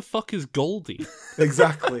 Who the fuck is Goldie?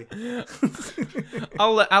 Exactly.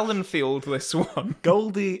 I'll let Alan field this one.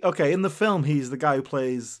 Goldie, okay, in the film, he's the guy who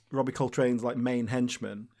plays Robbie Coltrane's like main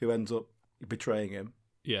henchman who ends up betraying him.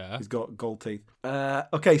 Yeah. He's got gold teeth.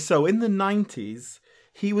 Okay, so in the 90s,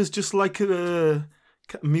 he was just like a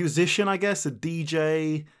musician, I guess, a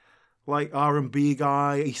DJ, like R&B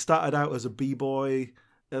guy. He started out as a b-boy.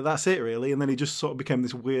 That's it, really. And then he just sort of became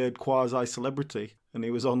this weird quasi-celebrity. And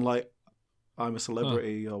he was on, like, I'm a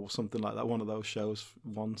Celebrity or something like that, one of those shows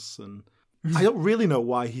once. And I don't really know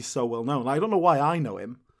why he's so well known. I don't know why I know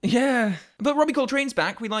him. Yeah. But Robbie Coltrane's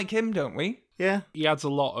back. We like him, don't we? Yeah. He adds a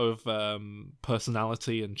lot of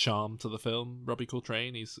personality and charm to the film, Robbie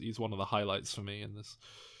Coltrane. He's one of the highlights for me in this.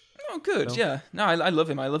 Oh, good, yeah. No, I love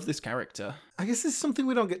him. I love this character. I guess this is something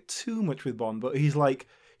we don't get too much with Bond, but he's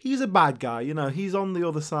a bad guy, you know, he's on the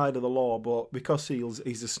other side of the law, but because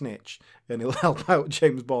he's a snitch and he'll help out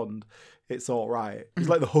James Bond, it's all right. He's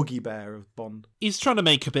like the Huggy Bear of Bond. He's trying to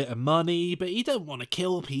make a bit of money, but he don't want to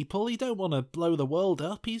kill people. He don't want to blow the world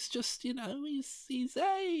up. He's just, you know, he's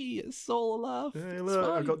hey, it's all love. Hey, look,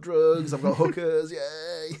 I've got drugs, I've got hookers,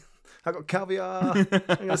 yay. I've got caviar. I'm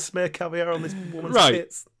going to smear caviar on this woman's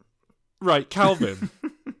tits. Right, Calvin.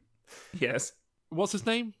 Yes. What's his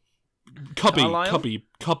name? Cubby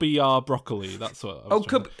R. Broccoli. That's what I was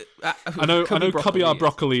I know Cubby R.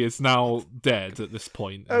 Broccoli is now dead at this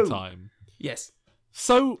point in time. Yes.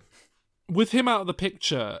 So, with him out of the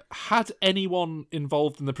picture, had anyone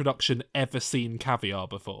involved in the production ever seen caviar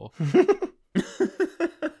before?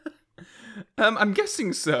 I'm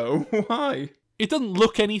guessing so. Why? It doesn't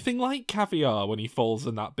look anything like caviar when he falls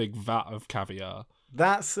in that big vat of caviar.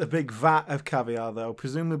 That's a big vat of caviar, though.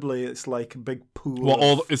 Presumably, it's like a big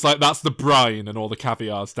pool. It's like that's the brine, and all the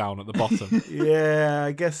caviar's down at the bottom. Yeah,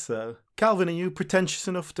 I guess so. Calvin, are you pretentious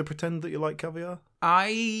enough to pretend that you like caviar?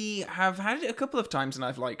 I have had it a couple of times, and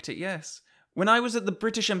I've liked it. Yes, when I was at the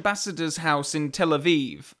British ambassador's house in Tel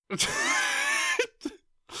Aviv.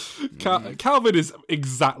 Calvin is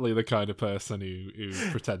exactly the kind of person who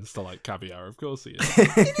pretends to like caviar. Of course he is.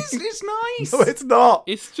 It's nice. No, it's not.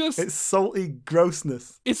 It's salty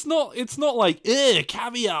grossness. It's not like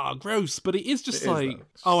caviar, gross, but it is just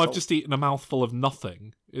I've just eaten a mouthful of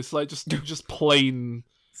nothing. It's like just plain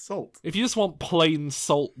salt. If you just want plain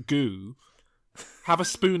salt goo, have a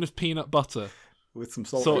spoon of peanut butter with some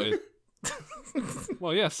salt. Sorted.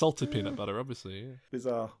 Well, yeah, salted peanut butter, obviously. Yeah.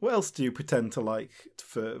 Bizarre. What else do you pretend to like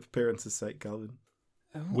for appearance's sake, Calvin?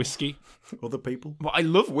 Whiskey. Other people? Well, I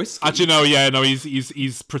love whiskey. Actually, no,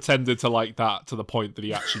 he's pretended to like that to the point that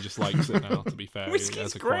he actually just likes it now. To be fair,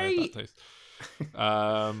 whiskey's great. Go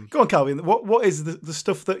on, Calvin. What is the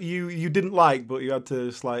stuff that you didn't like, but you had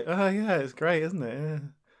to just like? Oh yeah, it's great, isn't it? Yeah.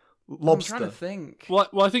 Lobster. I'm trying to think. Well,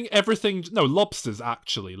 I think everything. No, lobster's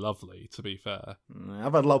actually lovely. To be fair,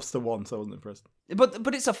 I've had lobster once. I wasn't impressed.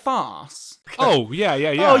 But it's a farce. Oh yeah.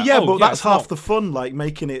 Oh yeah, but that's half the fun. Like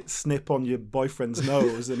making it snip on your boyfriend's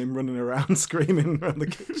nose and him running around screaming around the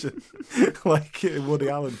kitchen, like a Woody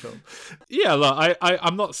Allen film. Yeah, look,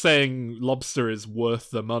 I'm not saying lobster is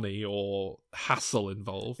worth the money or hassle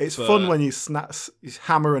involved. It's fun when you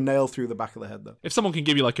hammer a nail through the back of the head, though. If someone can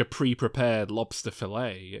give you like a pre-prepared lobster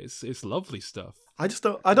fillet, it's lovely stuff. I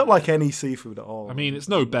don't like any seafood at all. I mean, it's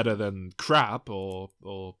no better than crab or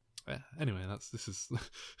anyway. This is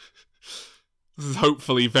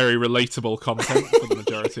hopefully very relatable content for the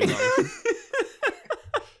majority of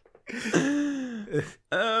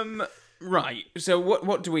us. Right. So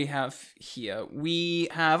what do we have here? We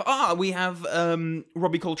have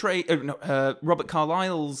Robbie Coltrane. Robert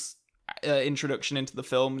Carlyle's introduction into the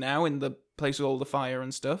film now in the place with all the fire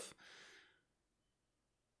and stuff.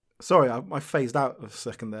 Sorry, I phased out a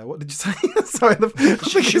second there. What did you say? Sorry,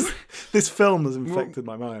 this film has infected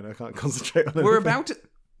my mind. I can't concentrate on it.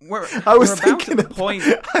 I was thinking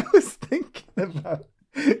about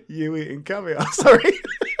You eating caviar? Sorry.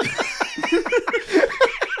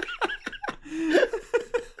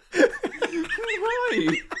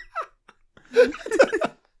 Why?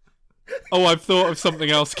 Oh, I've thought of something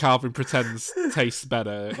else Calvin pretends tastes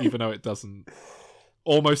better, even though it doesn't.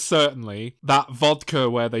 Almost certainly that vodka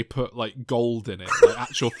where they put like gold in it, like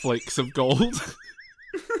actual flakes of gold.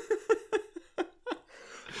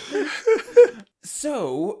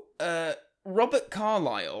 So, Robert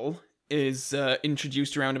Carlyle is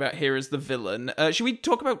introduced around about here as the villain. Should we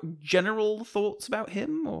talk about general thoughts about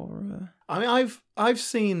him, or? I mean, I've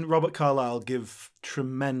seen Robert Carlyle give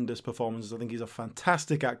tremendous performances. I think he's a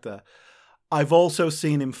fantastic actor. I've also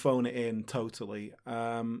seen him phone it in totally,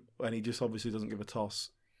 and he just obviously doesn't give a toss.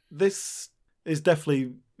 This is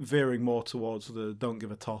definitely veering more towards the don't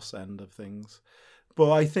give a toss end of things.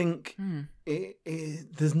 But I think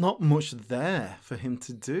there's not much there for him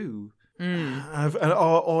to do.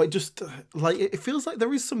 Or it just, like, it feels like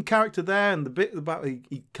there is some character there, and the bit about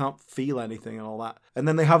he can't feel anything and all that. And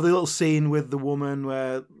then they have the little scene with the woman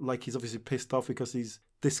where, like, he's obviously pissed off because he's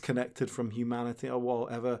disconnected from humanity or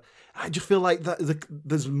whatever. I just feel like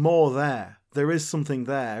there's more there. There is something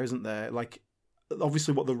there, isn't there? Like,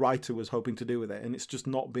 obviously what the writer was hoping to do with it, and it's just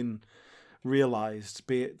not been realised,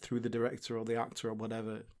 be it through the director or the actor or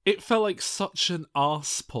whatever. It felt like such an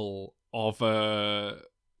arsepull of a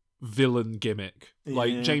villain gimmick.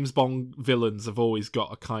 Like, James Bond villains have always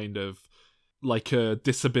got a kind of, like, a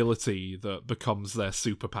disability that becomes their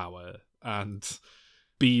superpower. And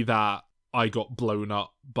be that I got blown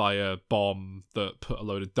up by a bomb that put a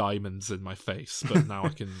load of diamonds in my face, but now I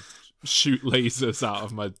can shoot lasers out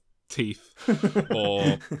of my teeth,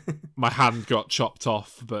 or my hand got chopped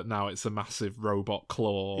off but now it's a massive robot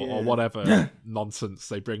claw, or whatever nonsense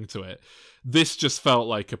they bring to it. This just felt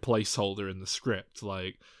like a placeholder in the script.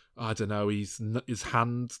 Like, I don't know, his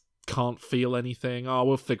hand can't feel anything. Oh,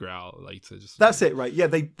 we'll figure it out later. That's it, right? Yeah,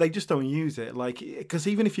 they just don't use it. Like, because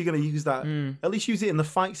even if you're going to use that, at least use it in the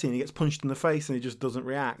fight scene. He gets punched in the face and he just doesn't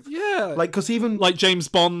react. Yeah, like, because even like James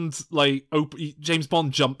Bond, James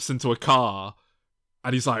Bond jumps into a car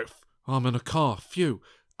and he's like, I'm in a car, phew.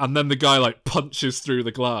 And then the guy, like, punches through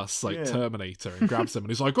the glass like Terminator and grabs him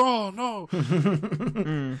and he's like, oh, no.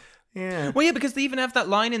 Yeah. Well, yeah, because they even have that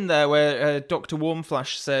line in there where Dr.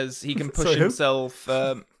 Warmflash says he can push himself...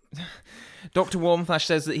 Dr. Warmflash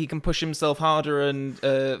says that he can push himself harder and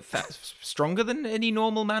stronger than any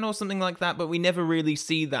normal man or something like that, but we never really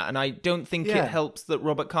see that, and I don't think it helps that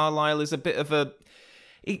Robert Carlyle is a bit of a...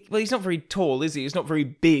 he's not very tall, is he? He's not very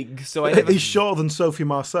big, so He's shorter than Sophie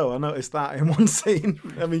Marceau. I noticed that in one scene.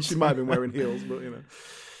 I mean, she might have been wearing heels, but, you know.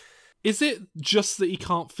 Is it just that he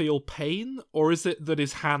can't feel pain, or is it that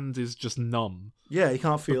his hand is just numb? Yeah, he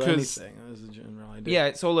can't feel anything, as a general idea. Yeah,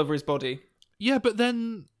 it's all over his body. Yeah, but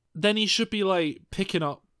then he should be, like, picking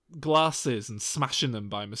up glasses and smashing them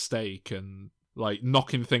by mistake and, like,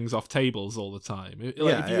 knocking things off tables all the time. If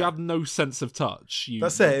you have no sense of touch...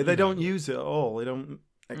 That's it. They don't use it at all. They don't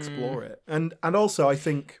explore it. And also, I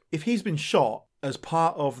think, if he's been shot as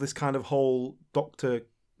part of this kind of whole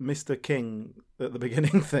Mr. King at the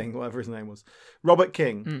beginning thing, whatever his name was, Robert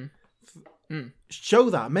King... Show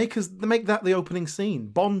that. Make that the opening scene.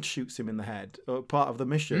 Bond shoots him in the head, part of the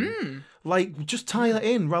mission. Like, just tie that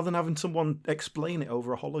in rather than having someone explain it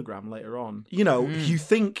over a hologram later on. You know, you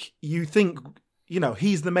think, you know,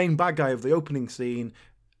 he's the main bad guy of the opening scene.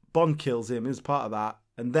 Bond kills him as part of that,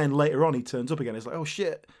 and then later on he turns up again. It's like, oh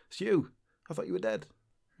shit, it's you. I thought you were dead.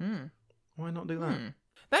 Why not do that?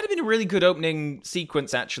 That'd have been a really good opening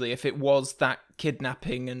sequence, actually, if it was that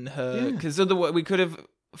kidnapping and her. Because otherwise we could have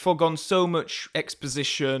foregone so much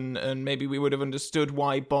exposition, and maybe we would have understood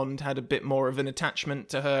why Bond had a bit more of an attachment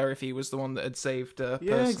to her if he was the one that had saved her personally.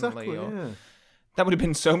 Yeah, exactly. That would have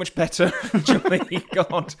been so much better, actually.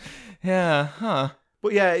 God. Yeah, huh.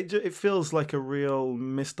 But yeah, it feels like a real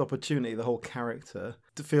missed opportunity, the whole character.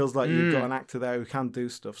 It feels like you've got an actor there who can do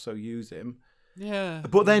stuff, so use him. Yeah.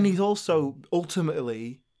 But then he's also,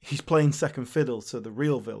 ultimately... he's playing second fiddle to the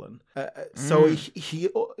real villain. So he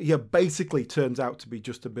basically turns out to be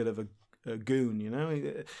just a bit of a goon, you know?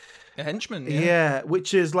 A henchman, yeah.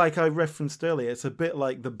 Which is, like I referenced earlier, it's a bit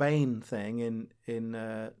like the Bane thing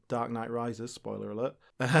in Dark Knight Rises, spoiler alert,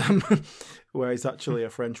 where he's actually a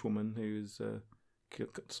French woman who's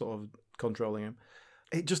sort of controlling him.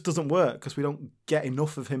 It just doesn't work because we don't get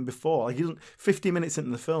enough of him before. Like, he doesn't 50 minutes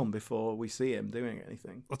into the film before we see him doing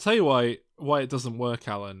anything. I'll tell you why it doesn't work,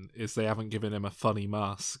 Alan, is they haven't given him a funny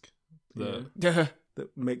mask that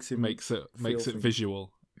makes it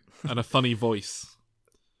visual and a funny voice.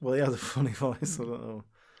 Well, he has a funny voice. I don't know.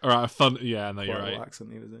 All right, you're right.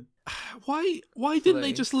 Accent he was in. Why didn't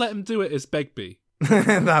they just let him do it as Begbie?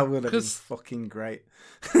 That would have been 'Cause- fucking great.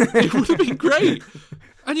 It would have been great.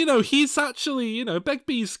 And, he's actually,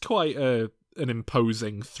 Begbie's quite an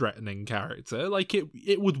imposing, threatening character. Like,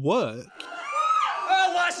 it would work.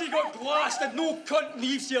 Ah, lassie got blasted. No cunt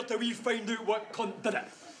leaves here till we find out what cunt did it.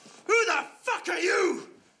 Who the fuck are you?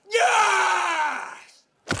 Yeah!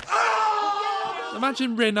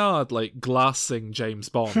 Imagine Reynard, like, glassing James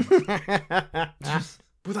Bond. But that's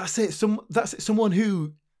it. That's it. Someone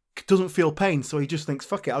who doesn't feel pain, so he just thinks,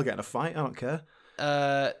 "Fuck it, I'll get in a fight. I don't care."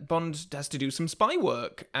 Bond has to do some spy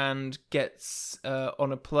work and gets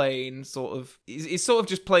on a plane. He's sort of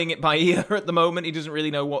just playing it by ear at the moment. He doesn't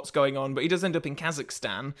really know what's going on, but he does end up in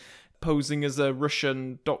Kazakhstan, posing as a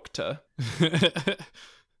Russian doctor.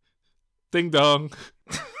 Ding dong.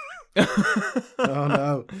 Oh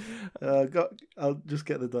no! I'll just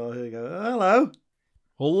get the door. Here you go. Hello.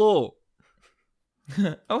 Hello.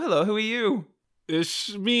 Oh, hello. Who are you?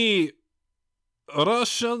 It's me,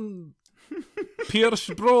 Russian Pierce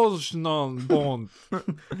Brosnan Bond.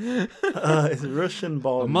 It's a Russian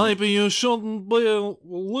Bond. Maybe you shouldn't be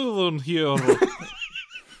living here.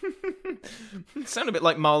 Sound a bit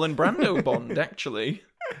like Marlon Brando Bond, actually.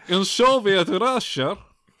 In Soviet Russia.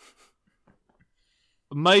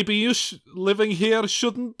 Maybe you living here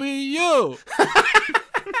shouldn't be you.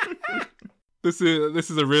 This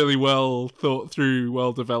is a really well thought through,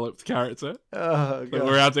 well developed character Oh, that God.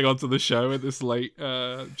 we're adding onto the show at this late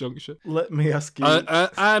juncture. Let me ask you.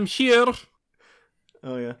 I'm here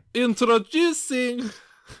Oh yeah. introducing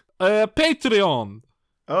Patreon.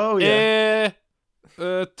 Oh yeah.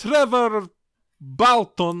 Trevor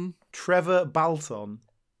Balton. Trevor Balton.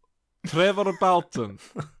 Trevor Balton.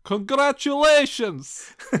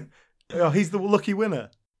 Congratulations. Oh, he's the lucky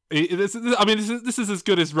winner. This is as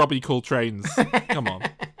good as Robbie Coltrane's. Come on.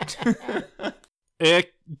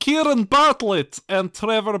 Kieran Bartlett and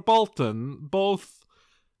Trevor Bolton, both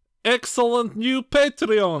excellent new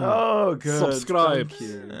Patreon. Oh, good. Subscribe. Thank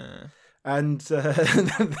you. And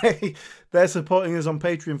they're supporting us on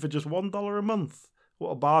Patreon for just $1 a month. What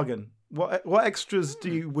a bargain! What extras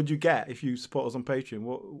would you get if you support us on Patreon?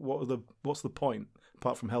 What's the point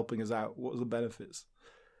apart from helping us out? What are the benefits?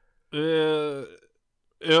 Early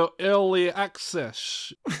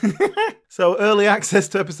access. So early access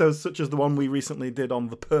to episodes such as the one we recently did on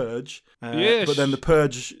The Purge. Yes. But then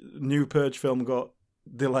new Purge film got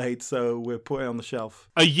delayed, so we're putting it on the shelf.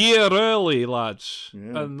 A year early, lads.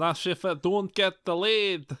 Yeah. And that's if it don't get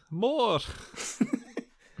delayed more.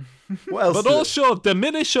 What else? But also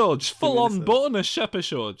diminished, full-on Diminished. bonus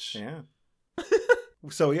episodes. Yeah.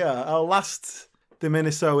 So yeah, our last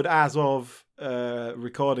Diminisode as of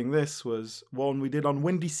recording this was one we did on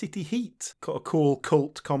Windy City Heat, a cool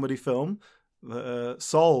cult comedy film that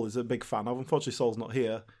Saul is a big fan of. Unfortunately, Saul's not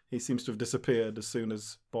here. He seems to have disappeared as soon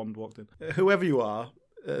as Bond walked in. Whoever you are,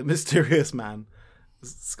 mysterious man,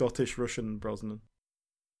 Scottish Russian Brosnan.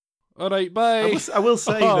 All right, bye. I will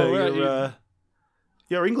say Oh, that right,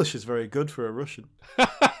 your English is very good for a Russian.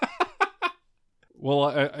 Well,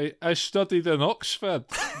 I studied in Oxford,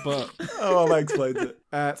 but Oh, well, that explains it.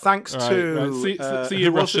 Thanks All right, to right. See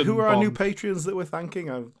you, Russian who are our new Bond. patrons that we're thanking?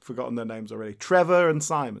 I've forgotten their names already. Trevor and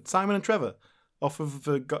Simon. Simon and Trevor, off of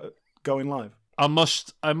going live. I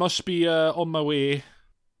must be on my way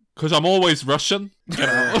because I'm always Russian. Get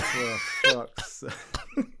out, Oh, for fuck's sake.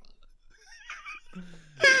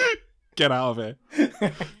 get out of here.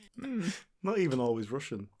 Not even always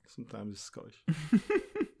Russian. Sometimes it's Scottish.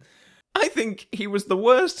 I think he was the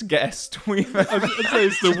worst guest we've ever I'd say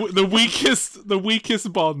it's the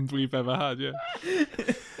weakest Bond we've ever had. Yeah.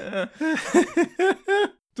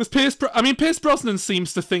 Does Pierce Brosnan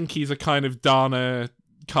seems to think he's a kind of Dana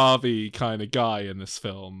Carvey kind of guy in this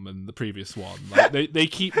film and the previous one. Like they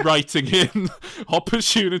keep writing in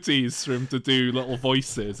opportunities for him to do little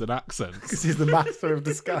voices and accents. Because he's the master of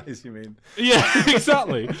disguise, you mean? Yeah,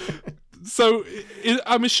 exactly. So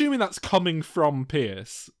I'm assuming that's coming from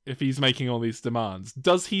Pierce if he's making all these demands.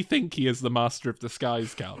 Does he think he is the master of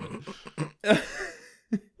disguise, Calvin?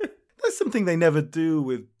 That's something they never do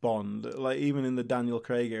with Bond. Like, even in the Daniel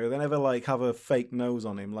Craig era, they never, like, have a fake nose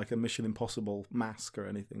on him, like a Mission Impossible mask or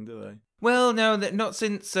anything, do they? Well, no, not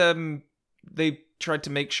since they tried to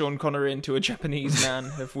make Sean Connery into a Japanese man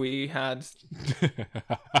have we had.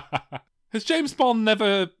 Has James Bond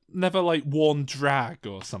never like worn drag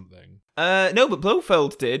or something? No, but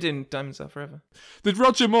Blofeld did in Diamonds Are Forever. Did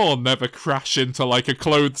Roger Moore never crash into like a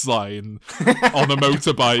clothesline on a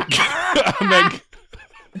motorbike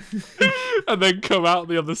and then come out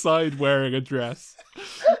the other side wearing a dress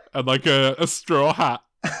and like a straw hat?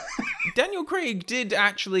 Daniel Craig did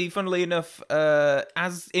actually, funnily enough,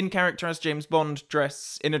 as in character as James Bond,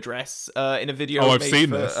 dress in a dress in a video. I've made seen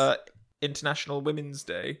for, this. International Women's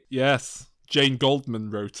Day. Yes. Jane Goldman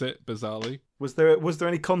wrote it, bizarrely. Was there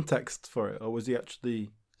any context for it, or was he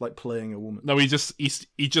actually like playing a woman? No, he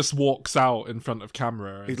just walks out in front of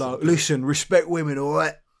camera. And He's like, listen, respect women, all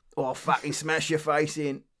right? Or I'll fucking smash your face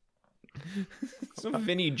in. Some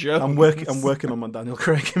Vinnie Jones. I'm working on my Daniel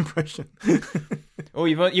Craig impression. Oh,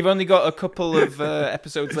 you've only got a couple of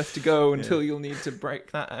episodes left to go until you'll need to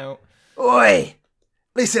break that out. Oi!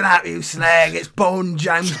 Listen up, you slag. It's Bond,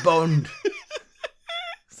 James Bond.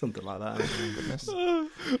 Something like that. Oh, goodness.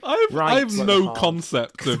 I have Like no hard.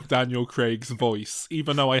 concept of Daniel Craig's voice,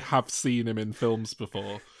 even though I have seen him in films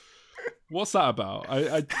before. What's that about?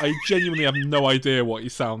 I genuinely have no idea what he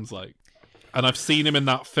sounds like. And I've seen him in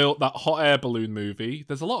that hot air balloon movie.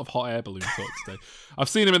 There's a lot of hot air balloon talk today. I've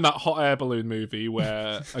seen him in that hot air balloon movie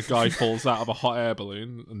where a guy falls out of a hot air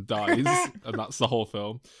balloon and dies, and that's the whole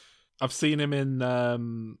film. I've seen him in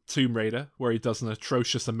Tomb Raider, where he does an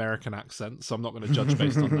atrocious American accent, so I'm not going to judge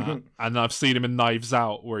based on that. And I've seen him in Knives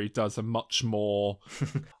Out, where he does a much more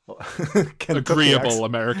agreeable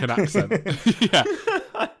American accent. Yeah.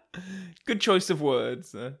 Good choice of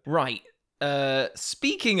words. Right.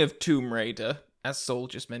 Speaking of Tomb Raider, as Sol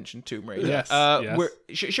just mentioned Tomb Raider, Yes.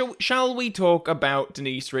 Shall we talk about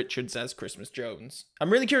Denise Richards as Christmas Jones? I'm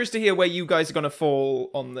really curious to hear where you guys are going to fall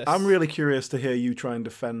on this. I'm really curious to hear you try and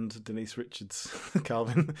defend Denise Richards,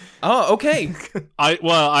 Calvin. Oh, okay.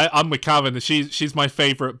 I'm with Calvin. She's my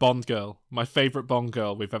favourite Bond girl. My favourite Bond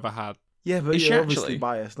girl we've ever had. Yeah, but Is she you're obviously actually?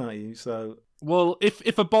 biased, aren't you? So Well,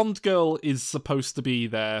 if a Bond girl is supposed to be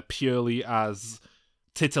there purely as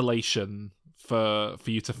titillation for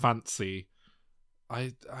you to fancy,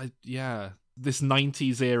 this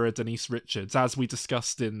 90s era Denise Richards, as we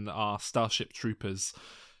discussed in our Starship Troopers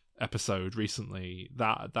episode recently,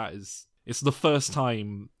 it's the first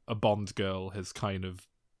time a Bond girl has kind of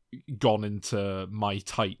gone into my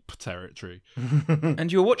type territory.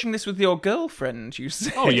 And you're watching this with your girlfriend, you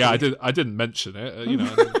say? Oh yeah, I didn't mention it. I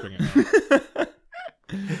didn't bring it up.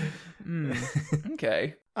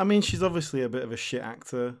 Okay. I mean, she's obviously a bit of a shit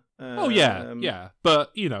actor. Oh yeah,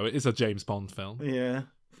 but it is a James Bond film. Yeah.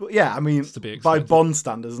 But yeah, I mean, to be by expected. Bond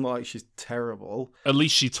standards, it's not like she's terrible. At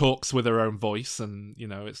least she talks with her own voice, and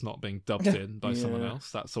it's not being dubbed in by someone Yeah. else.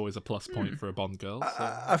 That's always a plus point for a Bond girl.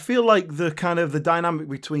 So. I feel like the kind of the dynamic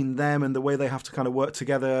between them and the way they have to kind of work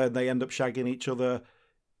together, and they end up shagging each other.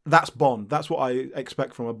 That's Bond. That's what I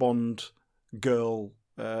expect from a Bond girl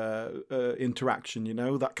interaction.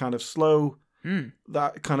 That kind of slow,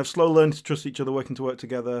 learning to trust each other, working to work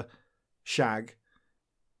together, shag.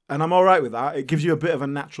 And I'm all right with that. It gives you a bit of a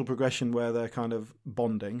natural progression where they're kind of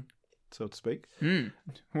bonding, so to speak.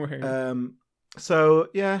 So,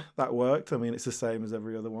 yeah, that worked. I mean, it's the same as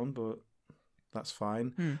every other one, but that's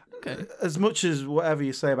fine. Okay. As much as whatever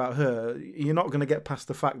you say about her, you're not going to get past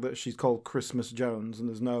the fact that she's called Christmas Jones, and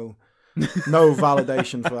there's no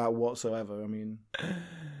validation for that whatsoever. I mean...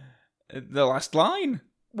 The last line.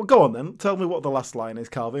 Well, go on then. Tell me what the last line is,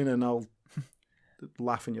 Calvin, and I'll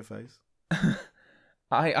laugh in your face.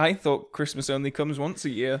 I thought Christmas only comes once a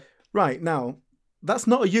year. Right, now, that's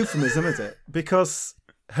not a euphemism, is it? Because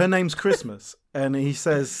her name's Christmas, and he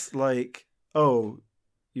says, like, oh,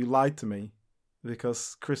 you lied to me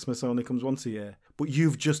because Christmas only comes once a year, but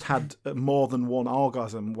you've just had more than one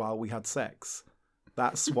orgasm while we had sex.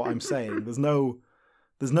 That's what I'm saying. There's no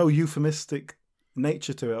euphemistic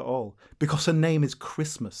nature to it at all, because her name is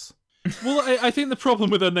Christmas. Well, I think the problem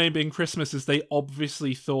with her name being Christmas is they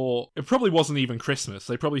obviously thought... It probably wasn't even Christmas.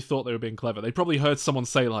 They probably thought they were being clever. They probably heard someone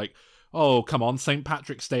say, like, oh, come on, St.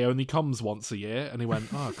 Patrick's Day only comes once a year. And he went,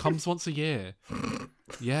 oh, it comes once a year.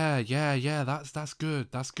 Yeah, that's good.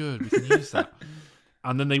 That's good. We can use that.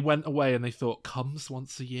 And then they went away and they thought, comes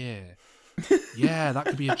once a year. Yeah, that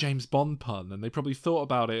could be a James Bond pun. And they probably thought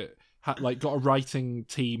about it, got a writing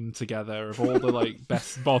team together of all the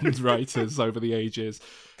best Bond writers over the ages,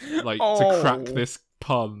 to crack this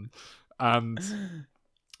pun, and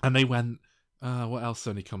they went, what else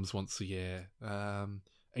only comes once a year?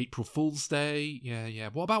 April Fool's Day, yeah.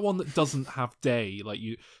 What about one that doesn't have day,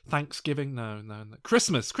 Thanksgiving? No.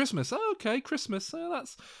 Christmas. Oh, okay, Christmas.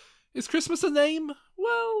 Is Christmas a name?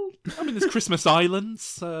 Well, I mean, there's Christmas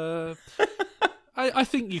Islands. I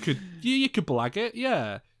think you could blag it,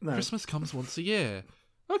 yeah. No. Christmas comes once a year.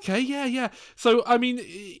 Okay, yeah. So, I mean,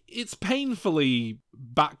 it's painfully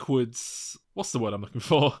backwards... What's the word I'm looking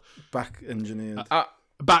for? Back engineered.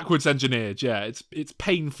 Backwards engineered, yeah. It's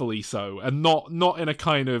painfully so, and not in a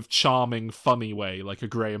kind of charming, funny way, like a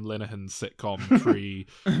Graham Linehan sitcom pre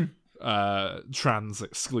trans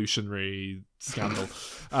exclusionary scandal.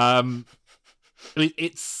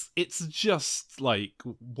 It's just like,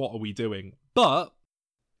 what are we doing? But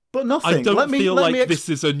nothing. I don't feel like this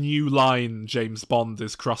is a new line James Bond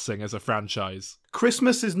is crossing as a franchise.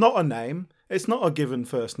 Christmas is not a name. It's not a given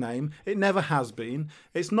first name. It never has been.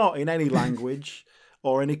 It's not in any language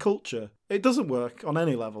or any culture. It doesn't work on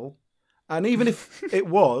any level. And even if it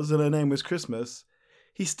was and her name was Christmas,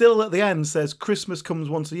 he still at the end says Christmas comes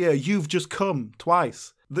once a year. You've just come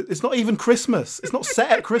twice. It's not even Christmas. It's not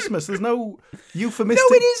set at Christmas. There's no euphemistic...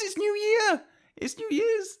 No, it is. It's New Year. It's New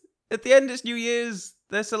Year's. At the end, it's New Year's.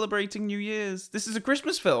 They're celebrating New Year's. This is a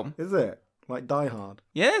Christmas film. Is it? Like Die Hard?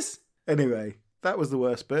 Yes. Anyway, that was the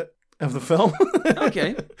worst bit of the film.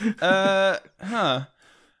 Okay.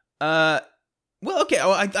 Well, okay.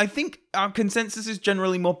 I think our consensus is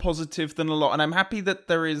generally more positive than a lot, and I'm happy that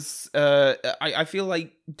there is... I feel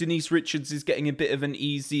like Denise Richards is getting a bit of an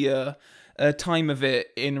easier time of it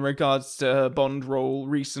in regards to her Bond role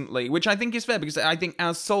recently, which I think is fair, because I think,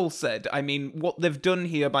 as Sol said, I mean, what they've done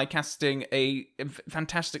here by casting a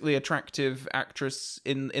fantastically attractive actress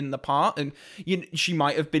in the part, and she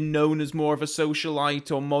might have been known as more of a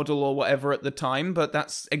socialite or model or whatever at the time, but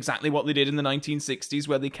that's exactly what they did in the 1960s,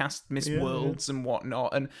 where they cast Miss Worlds and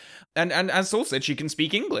whatnot, and as Sol said, she can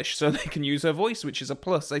speak English, so they can use her voice, which is a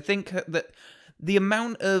plus. I think that the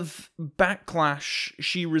amount of backlash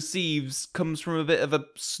she receives comes from a bit of a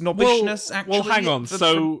snobbishness, actually. Well, hang on.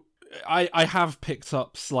 So I have picked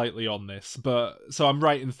up slightly on this, but so I'm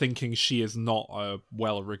right in thinking she is not a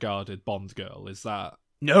well-regarded Bond girl, is that?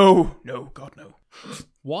 No, God, no.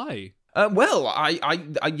 Why? Well,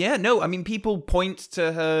 I mean, people point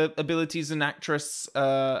to her abilities as an actress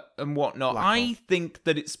and whatnot. I think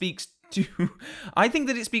that it speaks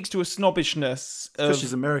to a snobbishness of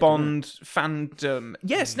she's American, Bond fandom.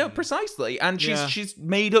 Yes, no, precisely. And she's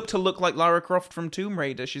made up to look like Lara Croft from Tomb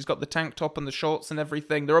Raider. She's got the tank top and the shorts and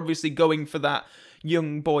everything. They're obviously going for that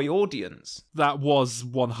young boy audience. That was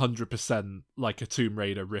 100% like a Tomb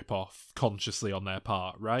Raider ripoff, consciously on their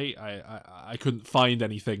part, right? I couldn't find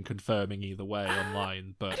anything confirming either way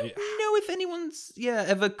online, but I don't know if anyone's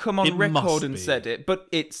ever come on record and said it, but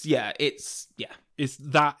it's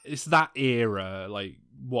that era, like,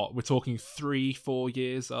 what, we're talking 3-4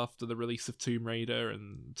 years after the release of Tomb Raider,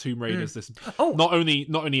 and Tomb Raider's this not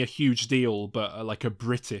only a huge deal, but like a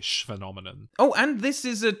British phenomenon. Oh, and this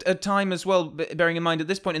is a time as well, bearing in mind at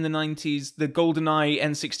this point in the 90s, the GoldenEye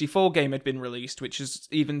N64 game had been released, which is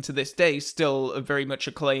even to this day still a very much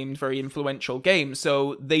acclaimed, very influential game.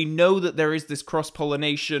 So they know that there is this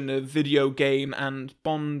cross-pollination of video game and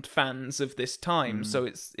Bond fans of this time. So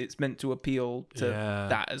it's meant to appeal to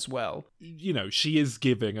that as well. You know, she is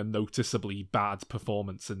giving a noticeably bad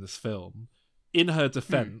performance in this film. In her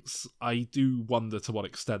defense, I do wonder to what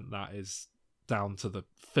extent that is down to the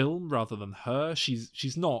film rather than her.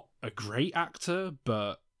 She's not a great actor,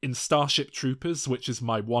 but in Starship Troopers, which is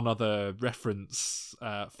my one other reference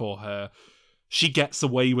for her, she gets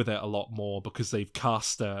away with it a lot more because they've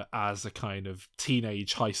cast her as a kind of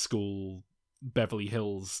teenage high school Beverly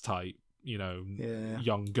Hills type,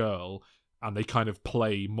 young girl, and they kind of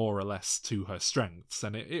play more or less to her strengths,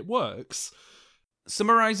 and it works.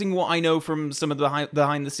 Summarising what I know from some of the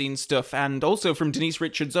behind-the-scenes stuff, and also from Denise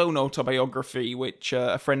Richards' own autobiography, which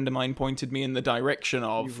a friend of mine pointed me in the direction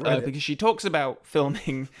of, because she talks about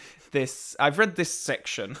filming this. I've read this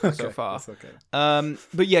section so far. That's okay.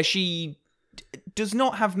 But yeah, she does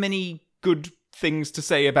not have many good things to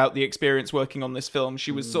say about the experience working on this film.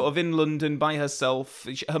 She was sort of in London by herself.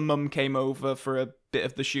 Her mum came over for a bit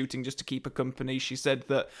of the shooting just to keep her company. She said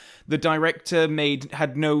that the director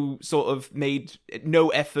had no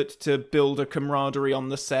effort to build a camaraderie on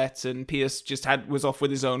the set, and Pierce just was off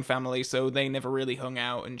with his own family, so they never really hung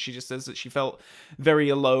out. And she just says that she felt very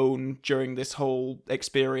alone during this whole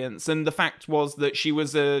experience. And the fact was that she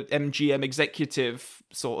was a MGM executive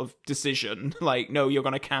sort of decision, like, no, you're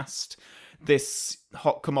going to cast this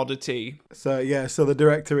hot commodity. So the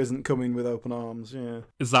director isn't coming with open arms. Yeah.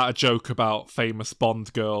 Is that a joke about famous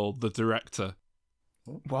Bond girl, the director?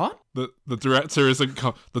 What? The director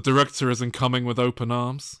isn't coming with open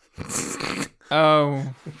arms.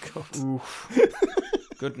 Oh God. Oof.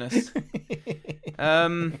 Goodness.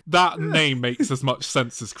 That name makes as much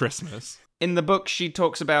sense as Christmas. In the book, she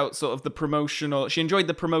talks about sort of she enjoyed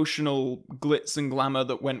the promotional glitz and glamour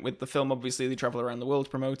that went with the film. Obviously, they travel around the world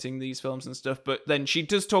promoting these films and stuff, but then she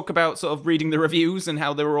does talk about sort of reading the reviews and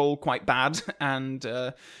how they were all quite bad, and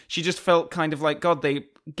she just felt kind of like, God, they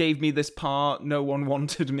gave me this part. No one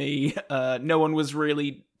wanted me. No one was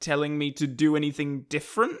really telling me to do anything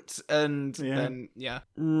different. And then,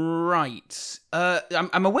 Right.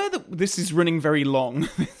 I'm aware that this is running very long,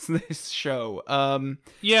 this show.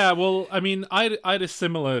 Yeah, well, I mean, I had a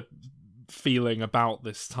similar feeling about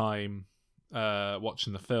this time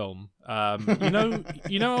watching the film.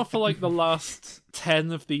 You know, for like the last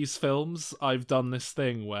 10 of these films, I've done this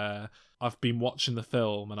thing where I've been watching the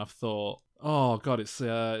film and I've thought, oh god, it's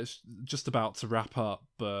just about to wrap up,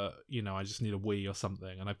 but you know, I just need a wee or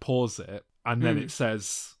something, and I pause it, and then it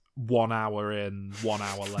says 1 hour in, 1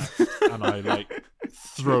 hour left, and I like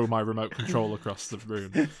throw my remote control across the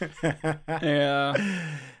room. Yeah.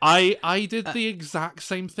 I did the exact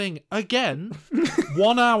same thing again.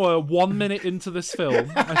 1 hour, 1 minute into this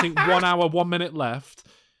film, I think 1 hour, 1 minute left.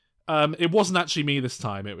 It wasn't actually me this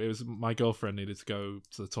time. It was my girlfriend needed to go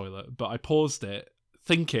to the toilet, but I paused it,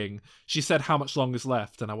 thinking, she said how much longer is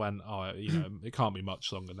left, and I went, oh, you know, it can't be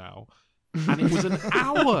much longer now. And it was an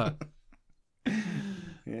hour.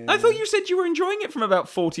 Yeah. I thought you said you were enjoying it from about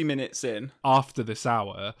 40 minutes in. After this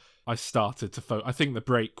hour, I started to I think the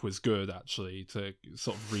break was good, actually, to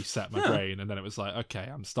sort of reset my brain, and then it was like, okay,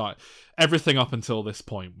 I'm starting. Everything up until this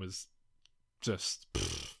point was just...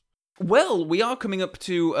 Well, we are coming up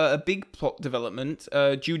to a big plot development.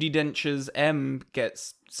 Judi Dench's M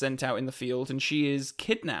gets sent out in the field, and she is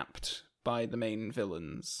kidnapped by the main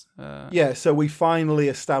villains. Yeah, so we finally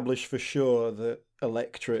establish for sure that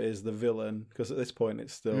Elektra is the villain, because at this point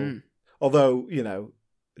it's still... Although, you know,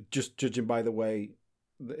 just judging by the way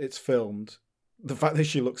it's filmed, the fact that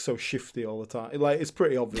she looks so shifty all the time, like, it's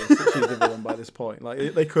pretty obvious that she's the villain by this point.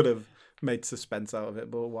 Like, they could have made suspense out of it,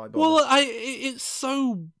 but why bother? Well, it's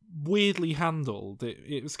so weirdly handled.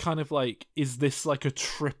 It was kind of like, is this like a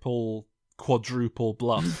triple, quadruple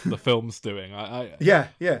bluff the film's doing? Yeah.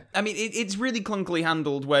 I mean, it's really clunkily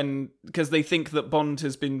handled because they think that Bond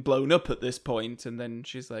has been blown up at this point, and then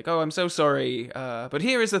she's like, oh, I'm so sorry, but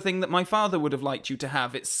here is the thing that my father would have liked you to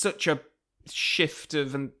have. It's such a shift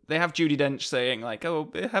of, and they have Judi Dench saying like, oh,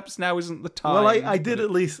 perhaps now isn't the time. Well, I did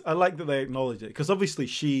at least, I like that they acknowledge it, because obviously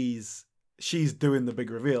she's doing the big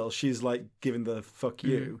reveal. She's like giving the fuck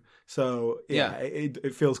you. So yeah.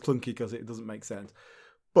 It feels clunky because it doesn't make sense.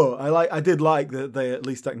 But I did like that they at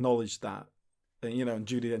least acknowledged that. And, you know, and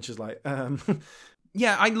Judi Dench is like,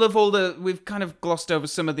 Yeah, I love we've kind of glossed over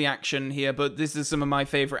some of the action here, but this is some of my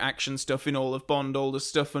favourite action stuff in all of Bond. All the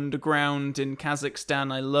stuff underground in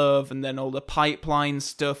Kazakhstan I love, and then all the pipeline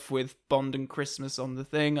stuff with Bond and Christmas on the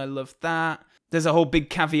thing, I love that. There's a whole big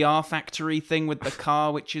caviar factory thing with the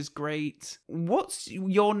car, which is great. What's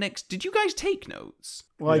your next... Did you guys take notes?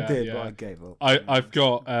 Well, I did, but I gave up. I've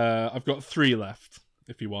got 3 left,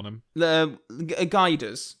 if you want them. Guide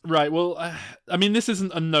us. Right, well, I mean, this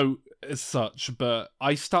isn't a note as such, but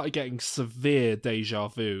I started getting severe deja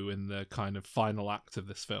vu in the kind of final act of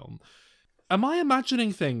this film. Am I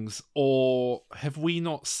imagining things, or have we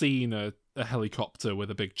not seen a helicopter with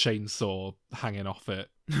a big chainsaw hanging off it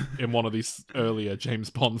in one of these earlier James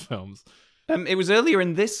Bond films? It was earlier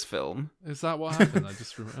in this film. Is that what happened? I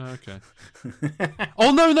just okay.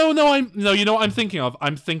 Oh no! You know what I'm thinking of?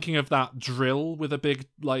 I'm thinking of that drill with a big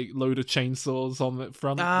like load of chainsaws on the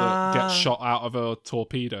front that gets shot out of a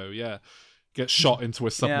torpedo. Yeah, gets shot into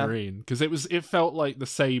a submarine, because it felt like the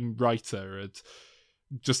same writer had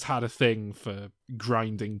just had a thing for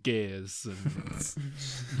grinding gears and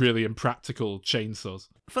really impractical chainsaws.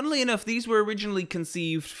 Funnily enough, these were originally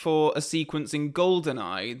conceived for a sequence in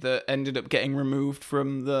GoldenEye that ended up getting removed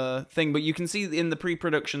from the thing, but you can see in the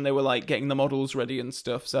pre-production they were like getting the models ready and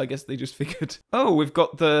stuff, so I guess they just figured, oh, we've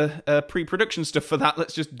got the pre-production stuff for that,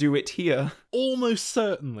 let's just do it here. Almost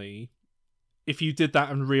certainly, if you did that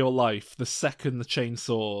in real life, the second the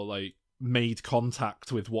chainsaw like made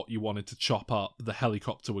contact with what you wanted to chop up, the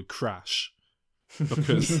helicopter would crash,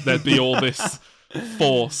 because there'd be all this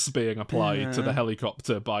force being applied to the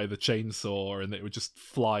helicopter by the chainsaw, and it would just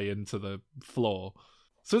fly into the floor.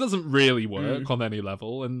 So it doesn't really work on any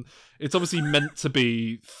level, and it's obviously meant to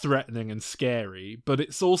be threatening and scary, but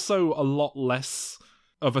it's also a lot less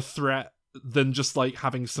of a threat than just like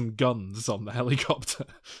having some guns on the helicopter.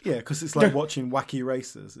 Yeah, because it's like watching Wacky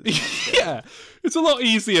Racers. Yeah, it's a lot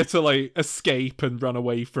easier to like escape and run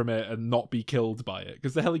away from it and not be killed by it,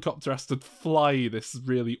 because the helicopter has to fly this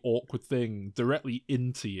really awkward thing directly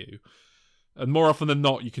into you. And more often than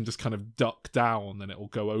not, you can just kind of duck down and it'll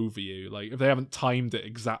go over you. Like, if they haven't timed it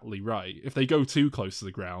exactly right, if they go too close to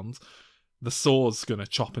the ground, the saw's going to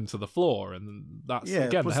chop into the floor, and that's,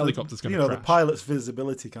 again, the helicopter's going to crash. The pilot's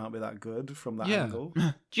visibility can't be that good from that angle.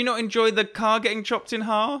 Do you not enjoy the car getting chopped in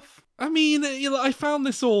half? I mean, I found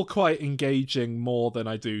this all quite engaging more than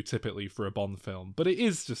I do typically for a Bond film, but it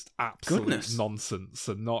is just absolute nonsense,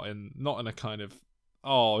 and not in a kind of,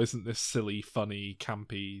 oh, isn't this silly, funny,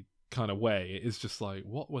 campy kind of way. It is just like,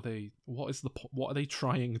 what are they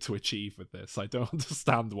trying to achieve with this? I don't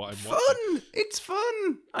understand what I'm watching. It's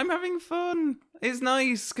fun. I'm having fun. It's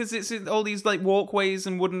nice because it's all these like walkways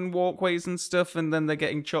and wooden walkways and stuff, and then they're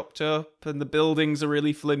getting chopped up, and the buildings are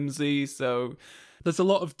really flimsy. So there's a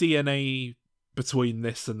lot of DNA between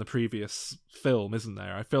this and the previous film, isn't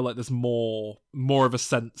there? I feel like there's more of a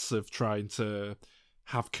sense of trying to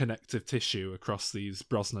have connective tissue across these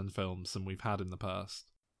Brosnan films than we've had in the past.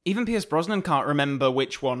 Even Pierce Brosnan can't remember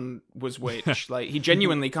which one was which. Like, he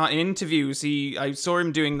genuinely can't. In interviews, I saw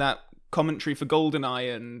him doing that commentary for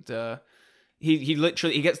GoldenEye, and he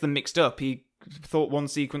literally gets them mixed up. He thought one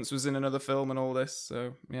sequence was in another film and all this.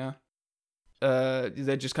 So yeah.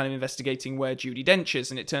 They're just kind of investigating where Judi Dench is,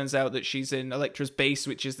 and it turns out that she's in Elektra's base,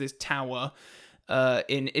 which is this tower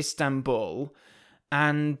in Istanbul.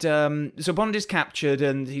 And so Bond is captured,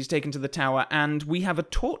 and he's taken to the tower, and we have a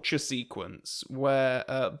torture sequence where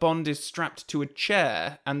Bond is strapped to a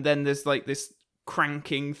chair, and then there's like this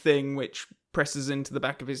cranking thing which presses into the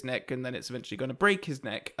back of his neck, and then it's eventually going to break his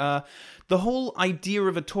neck. The whole idea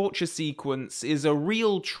of a torture sequence is a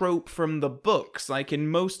real trope from the books. Like, in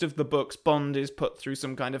most of the books, Bond is put through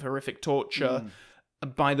some kind of horrific torture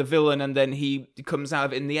by the villain, and then he comes out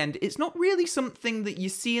of it in the end. It's not really something that you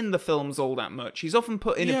see in the films all that much. He's often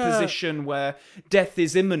put in a position where death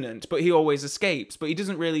is imminent, but he always escapes, but he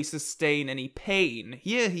doesn't really sustain any pain.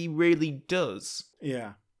 Here, he really does.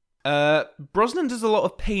 Yeah. Brosnan does a lot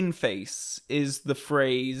of pain face, is the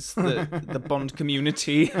phrase that the Bond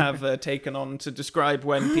community have taken on to describe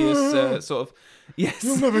when Pierce sort of... Yes,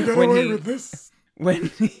 you'll never get away with this. When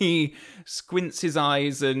he squints his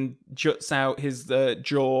eyes and juts out his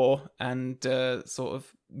jaw and sort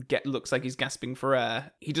of looks like he's gasping for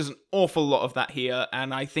air. He does an awful lot of that here,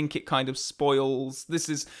 and I think it kind of spoils... This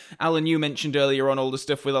is, Alan, you mentioned earlier on all the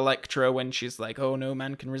stuff with Elektra when she's like, oh, no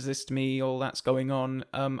man can resist me, all that's going on.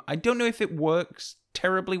 I don't know if it works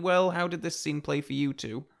terribly well. How did this scene play for you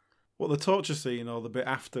two? Well, the torture scene, or the bit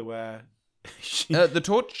after where...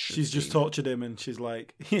 She's just tortured him, and she's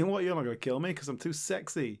like, what, you're not going to kill me because I'm too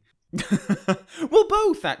sexy? Well,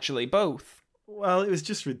 both, actually, both. Well, it was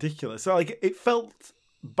just ridiculous. So, like, it felt...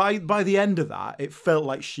 By the end of that, it felt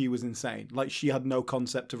like she was insane. Like, she had no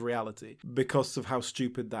concept of reality because of how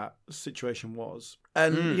stupid that situation was.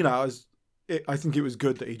 And, you know, I think it was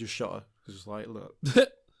good that he just shot her. It was like, look,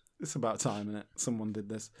 it's about time, innit? Someone did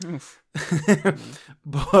this.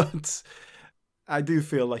 But I do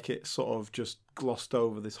feel like it sort of just glossed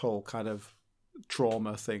over this whole kind of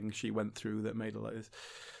trauma thing she went through that made her like this.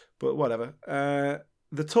 But whatever.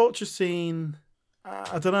 The torture scene...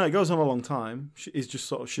 I don't know. It goes on a long time. She's just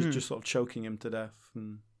sort of choking him to death,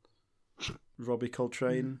 and Robbie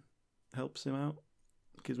Coltrane helps him out,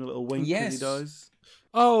 gives him a little wink as he dies.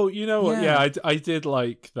 Oh, you know what? Yeah, I did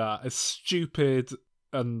like that. As stupid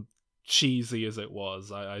and cheesy as it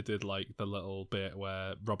was, I did like the little bit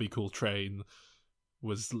where Robbie Coltrane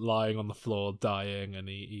was lying on the floor dying, and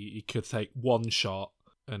he could take one shot,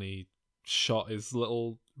 and he shot his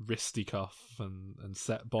little wristy cuff and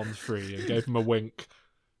set Bond free and gave him a wink,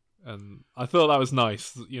 and I thought that was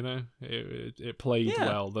nice. You know, it played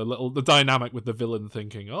well. The dynamic with the villain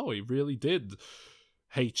thinking, oh, he really did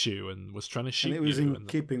hate you and was trying to shoot you. And it was in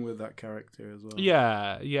keeping with that character as well.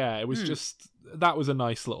 Yeah, it was just, that was a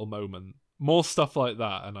nice little moment. More stuff like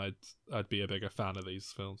that, and I'd be a bigger fan of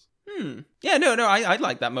these films. Yeah, no, I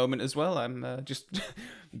like that moment as well. I'm just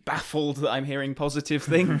baffled that I'm hearing positive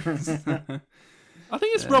things. I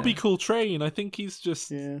think it's Robbie Coltrane. I think he's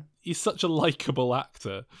just, he's such a likable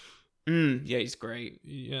actor. Yeah, he's great.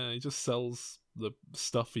 Yeah, he just sells the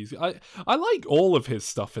stuff I like all of his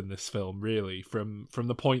stuff in this film, really, from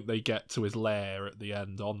the point they get to his lair at the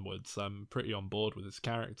end onwards. I'm pretty on board with his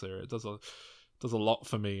character. It does a lot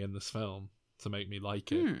for me in this film to make me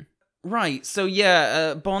like it. Right, so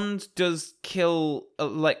Bond does kill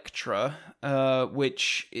Elektra,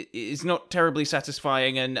 which is not terribly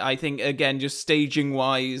satisfying, and I think, again, just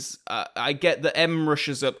staging-wise, I get that M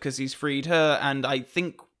rushes up because he's freed her, and I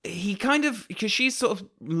think he kind of, because she's sort of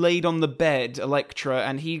laid on the bed, Elektra,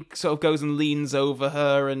 and he sort of goes and leans over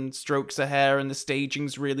her and strokes her hair, and the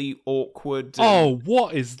staging's really awkward. Oh,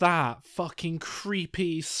 what is that? Fucking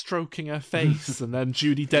creepy stroking her face, and then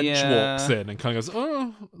Judi Dench walks in and kind of goes,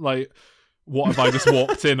 oh, like, what have I just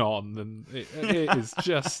walked in on? And it is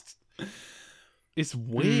just, it's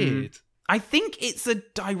weird. I think it's a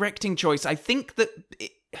directing choice. I think that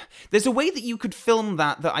there's a way that you could film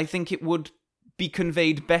that I think it would be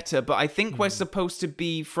conveyed better, but I think we're supposed to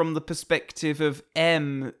be from the perspective of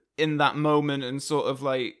M in that moment and sort of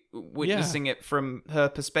like witnessing it from her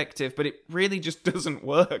perspective, but it really just doesn't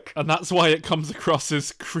work. And that's why it comes across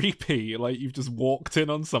as creepy, like you've just walked in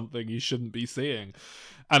on something you shouldn't be seeing.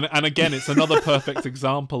 And again, it's another perfect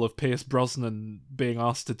example of Pierce Brosnan being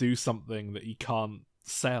asked to do something that he can't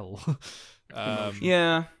sell.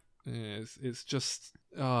 Yeah. It's just...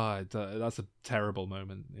 that's a terrible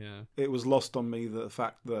moment, yeah. It was lost on me the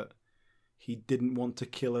fact that he didn't want to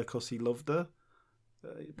kill her because he loved her,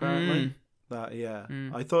 apparently.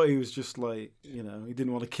 I thought he was just like, he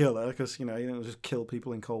didn't want to kill her because, he didn't just kill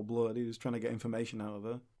people in cold blood. He was trying to get information out of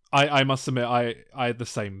her. I must admit, I had the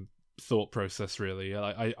same thought process, really.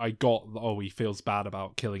 I got, he feels bad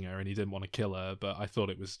about killing her and he didn't want to kill her, but I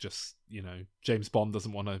thought it was just, James Bond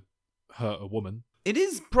doesn't want to hurt a woman. It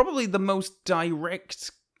is probably the most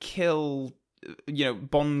direct kill,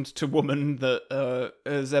 Bond to woman that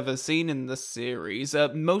has ever seen in the series.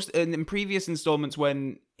 In previous installments,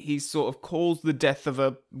 when he sort of calls the death of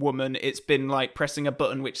a woman, it's been like pressing a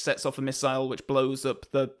button which sets off a missile which blows up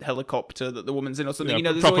the helicopter that the woman's in or something.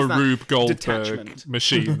 Yeah, There's proper always that Rube Goldberg detachment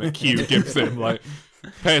machine that Q gives him. Like,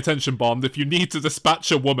 pay attention, Bond. If you need to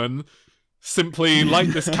dispatch a woman, simply light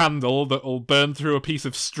this candle that will burn through a piece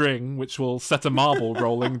of string, which will set a marble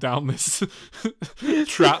rolling down this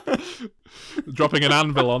trap, dropping an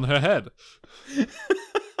anvil on her head.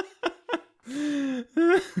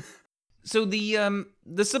 So the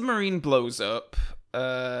submarine blows up.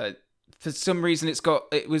 For some reason,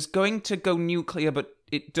 it was going to go nuclear, but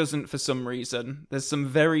it doesn't for some reason. There's some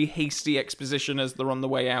very hasty exposition as they're on the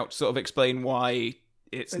way out, sort of explain why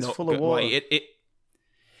it's not full of good, water. why it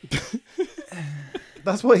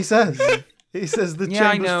That's what he says. He says the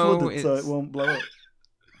chamber's flooded, so it's... it won't blow up.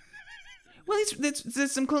 Well,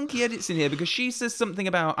 there's some clunky edits in here because she says something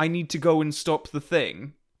about I need to go and stop the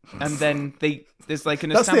thing, and then there's like an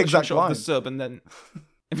That's the establishment exact shot line. of the sub, and then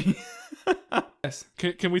yes,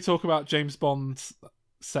 Can we talk about James Bond's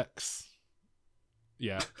sex?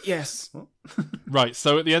 Yeah. yes, Right.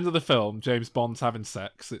 So at the end of the film, James Bond's having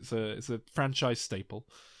sex. It's a franchise staple,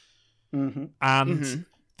 and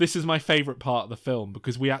this is my favourite part of the film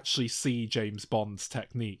because we actually see James Bond's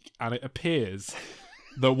technique, and it appears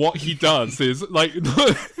that what he does is like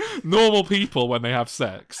normal people when they have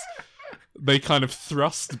sex, they kind of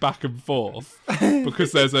thrust back and forth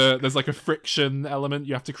because there's like a friction element.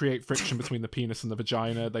 You have to create friction between the penis and the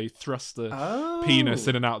vagina. They thrust the penis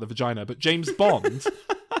in and out of the vagina. But James Bond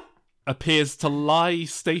appears to lie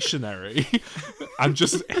stationary and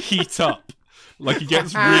just heat up. Like he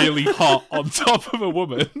gets really hot on top of a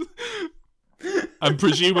woman. And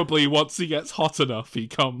presumably once he gets hot enough, he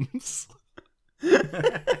comes.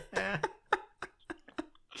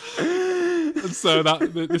 And so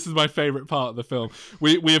this is my favourite part of the film.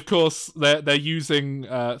 We of course they're using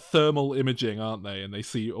thermal imaging, aren't they? And they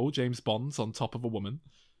see James Bond's on top of a woman,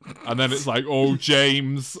 and then it's like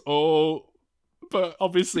James, but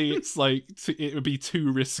obviously it's like it would be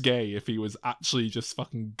too risque if he was actually just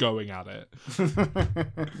fucking going at it.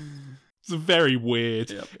 It's very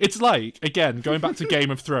weird. Yep. It's like, again, going back to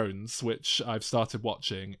Game of Thrones, which I've started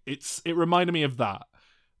watching. It reminded me of that.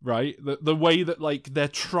 Right? The way that, like, they're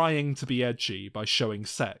trying to be edgy by showing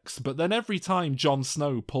sex, but then every time Jon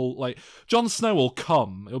Snow will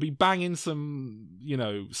come, he'll be banging some,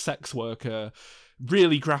 sex worker,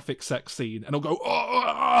 really graphic sex scene, and he'll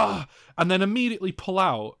go, and then immediately pull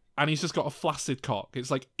out, and he's just got a flaccid cock. It's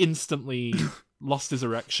like instantly lost his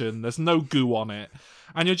erection, there's no goo on it,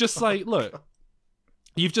 and you're just like, look,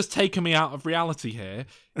 you've just taken me out of reality here.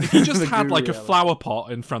 If you just had, like, a flower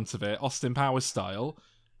pot in front of it, Austin Powers style,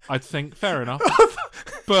 I'd think, fair enough.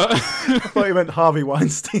 But I thought you meant Harvey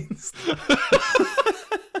Weinstein's.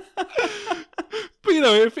 But,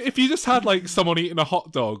 if you just had, like, someone eating a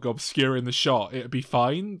hot dog obscuring the shot, it'd be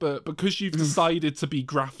fine. But because you've decided to be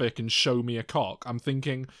graphic and show me a cock, I'm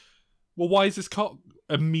thinking, well, why is this cock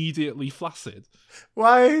immediately flaccid?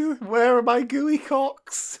 Where are my gooey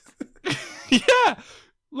cocks? Yeah!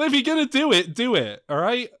 Well, if you're gonna do it,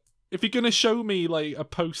 alright? If you're going to show me, like,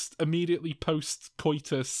 immediately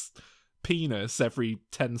post-coitus penis every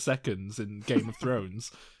 10 seconds in Game of Thrones,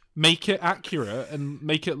 make it accurate and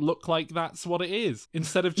make it look like that's what it is.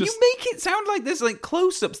 Instead of just... You make it sound like there's, like,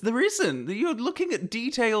 close-ups. There isn't. You're looking at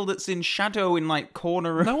detail that's in shadow in, like,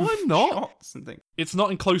 corner of I'm not. shots and things. It's not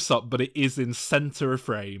in close-up, but it is in centre of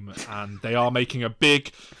frame, and they are making a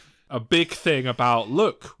big thing about,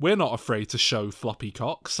 look, we're not afraid to show floppy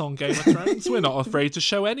cocks on Game of Thrones. We're not afraid to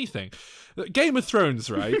show anything. Game of Thrones,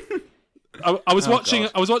 right? I was watching.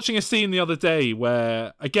 God. I was watching a scene the other day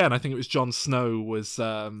where, again, I think it was Jon Snow was.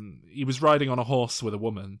 He was riding on a horse with a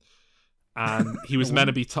woman, and he was meant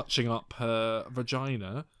to be touching up her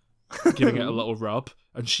vagina, giving it a little rub,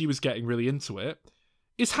 and she was getting really into it.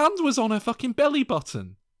 His hand was on her fucking belly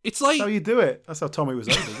button. It's like That's how you do it. That's how Tommy was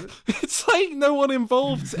over, is it? it's like no one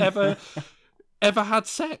involved ever had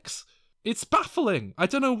sex. It's baffling. I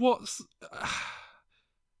don't know what's.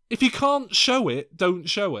 If you can't show it, don't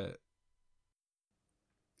show it.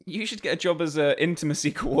 You should get a job as an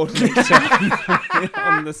intimacy coordinator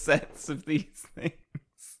on the sets of these things.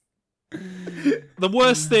 The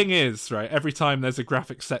worst thing is, right, every time there's a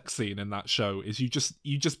graphic sex scene in that show, is you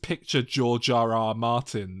just picture George R.R.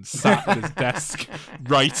 Martin sat at his desk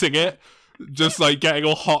writing it, just like getting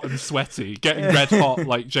all hot and sweaty, getting red hot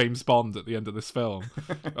like James Bond at the end of this film.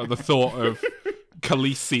 At the thought of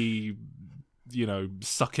Khaleesi,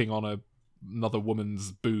 sucking on another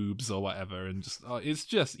woman's boobs or whatever, and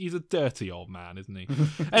he's a dirty old man, isn't he?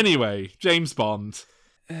 Anyway, James Bond.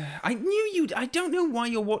 I knew you. I don't know why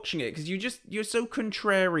you're watching it because you're so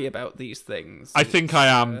contrary about these things. I think I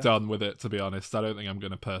am done with it, to be honest. I don't think I'm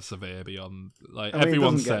going to persevere beyond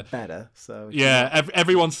everyone it doesn't said. Get better, so Yeah,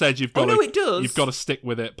 everyone said you've got. no, it does. You've got to stick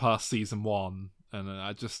with it past season 1, and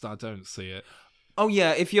I don't see it. Oh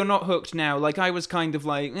yeah, if you're not hooked now, like I was kind of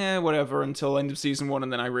like, whatever until end of season 1,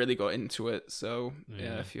 and then I really got into it. So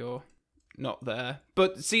yeah if you're not there,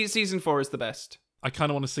 but season 4 is the best. I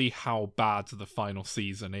kind of want to see how bad the final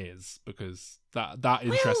season is, because that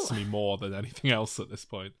interests me more than anything else at this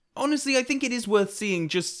point. Honestly, I think it is worth seeing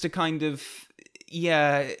just to kind of,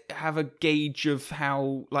 have a gauge of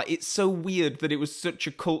how, like, it's so weird that it was such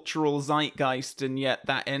a cultural zeitgeist, and yet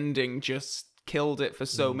that ending just killed it for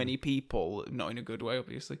so many people. Not in a good way,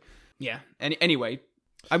 obviously. Yeah. Anyway,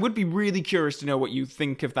 I would be really curious to know what you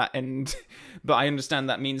think of that end, but I understand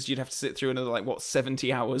that means you'd have to sit through another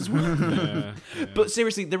 70 hours. Yeah. But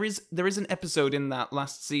seriously, there is an episode in that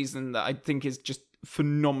last season that I think is just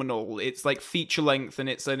phenomenal. It's like feature length, and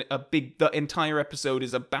it's the entire episode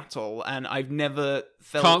is a battle, and I've never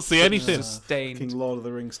felt Can't see anything. sustained. Fucking Lord of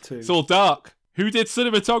the Rings 2. It's all dark. Who did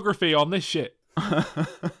cinematography on this shit?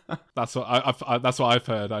 That's what I've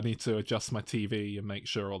heard. I need to adjust my TV and make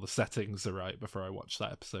sure all the settings are right before I watch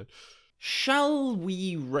that episode. Shall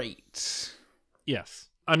we rate? Yes.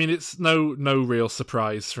 I mean, it's no real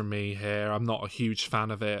surprise from me here. I'm not a huge fan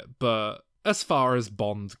of it, but as far as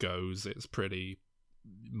Bond goes, it's pretty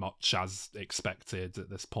much as expected at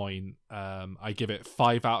this point. I give it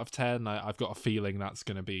 5 out of 10. I've got a feeling that's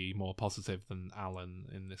going to be more positive than Alan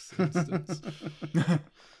in this instance.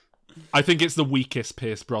 I think it's the weakest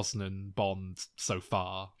Pierce Brosnan Bond so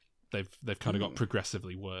far. They've kind of got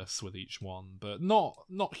progressively worse with each one, but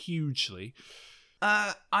not hugely.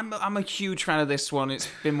 I'm a huge fan of this one. It's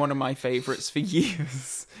been one of my favourites for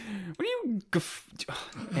years.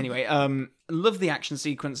 Anyway, love the action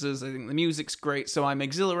sequences. I think the music's great, so I'm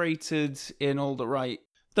exhilarated in all the right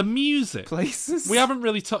The music. places. We haven't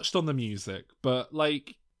really touched on the music, but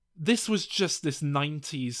this was just this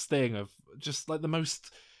 90s thing of just the most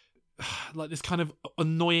this kind of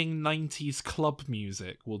annoying 90s club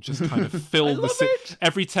music will just kind of fill the scene.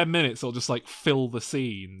 Every 10 minutes it'll just fill the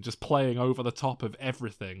scene, just playing over the top of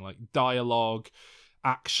everything, dialogue,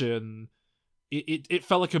 action. It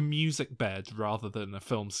felt like a music bed rather than a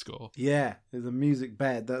film score. Yeah, there's a music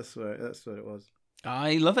bed. That's what it was.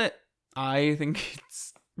 I love it. I think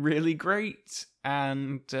it's really great,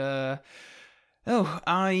 and I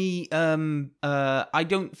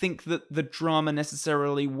don't think that the drama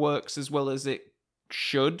necessarily works as well as it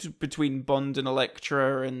should between Bond and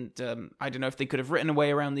Elektra, and I don't know if they could have written a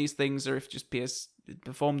way around these things or if just Pierce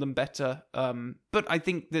performed them better. But I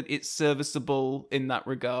think that it's serviceable in that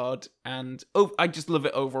regard, and I just love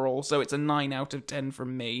it overall. So it's a 9 out of 10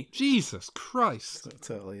 from me. Jesus Christ.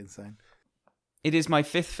 Totally insane. It is my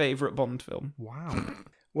 5th favourite Bond film. Wow.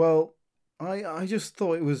 Well, I just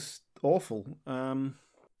thought it was awful. And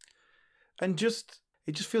it just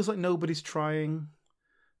feels like nobody's trying.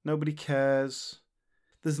 Nobody cares.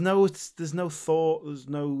 There's no thought. There's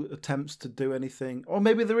no attempts to do anything. Or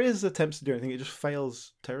maybe there is attempts to do anything. It just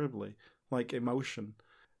fails terribly, like emotion.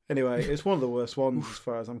 Anyway, it's one of the worst ones as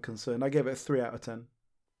far as I'm concerned. I gave it a 3 out of 10.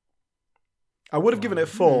 I would have given it a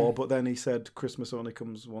 4, but then he said Christmas only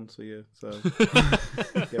comes once a year, so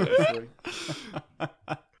gave it a 3.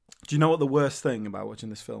 Do you know what the worst thing about watching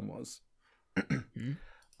this film was?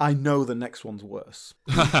 I know the next one's worse.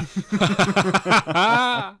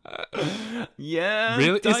 Yeah.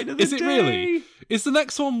 Really? Is it really? Is the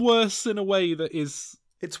next one worse in a way that is...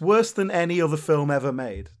 It's worse than any other film ever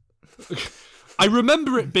made. I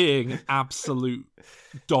remember it being absolute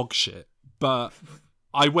dog shit, but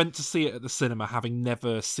I went to see it at the cinema having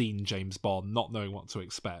never seen James Bond, not knowing what to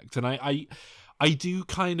expect. And I do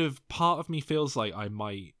kind of, part of me feels like I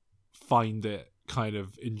might find it kind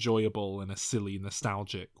of enjoyable in a silly,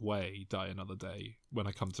 nostalgic way, Die Another Day, when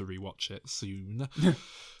I come to rewatch it soon.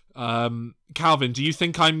 Calvin, do you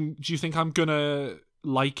think I'm gonna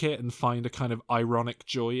like it and find a kind of ironic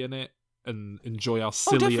joy in it and enjoy how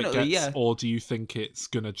silly it gets? Yeah. Or do you think it's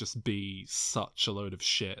gonna just be such a load of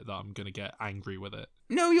shit that I'm gonna get angry with it?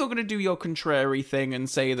 No, you're going to do your contrary thing and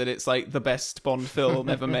say that it's like the best Bond film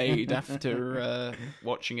ever made after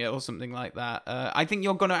watching it or something like that. I think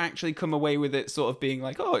you're going to actually come away with it sort of being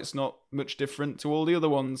like, oh, it's not much different to all the other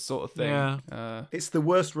ones sort of thing. Yeah. It's the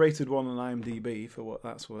worst rated one on IMDb, for what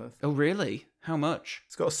that's worth. Oh, really? How much?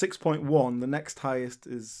 It's got a 6.1. The next highest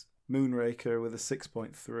is Moonraker with a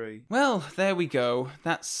 6.3. Well, there we go.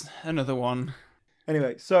 That's another one.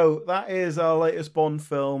 Anyway, so that is our latest Bond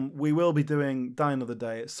film. We will be doing Die Another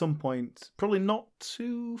Day at some point, probably not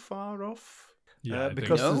too far off. Yeah,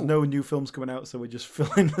 because there's no new films coming out, so we're just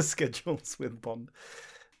filling the schedules with Bond.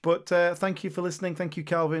 But thank you for listening. Thank you,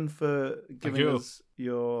 Calvin, for giving us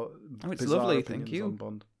your it's bizarre lovely. opinions Thank you. on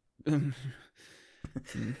Bond.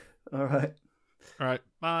 All right. All right.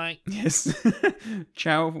 Bye. Yes.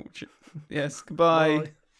 Ciao. Yes. Goodbye. Bye.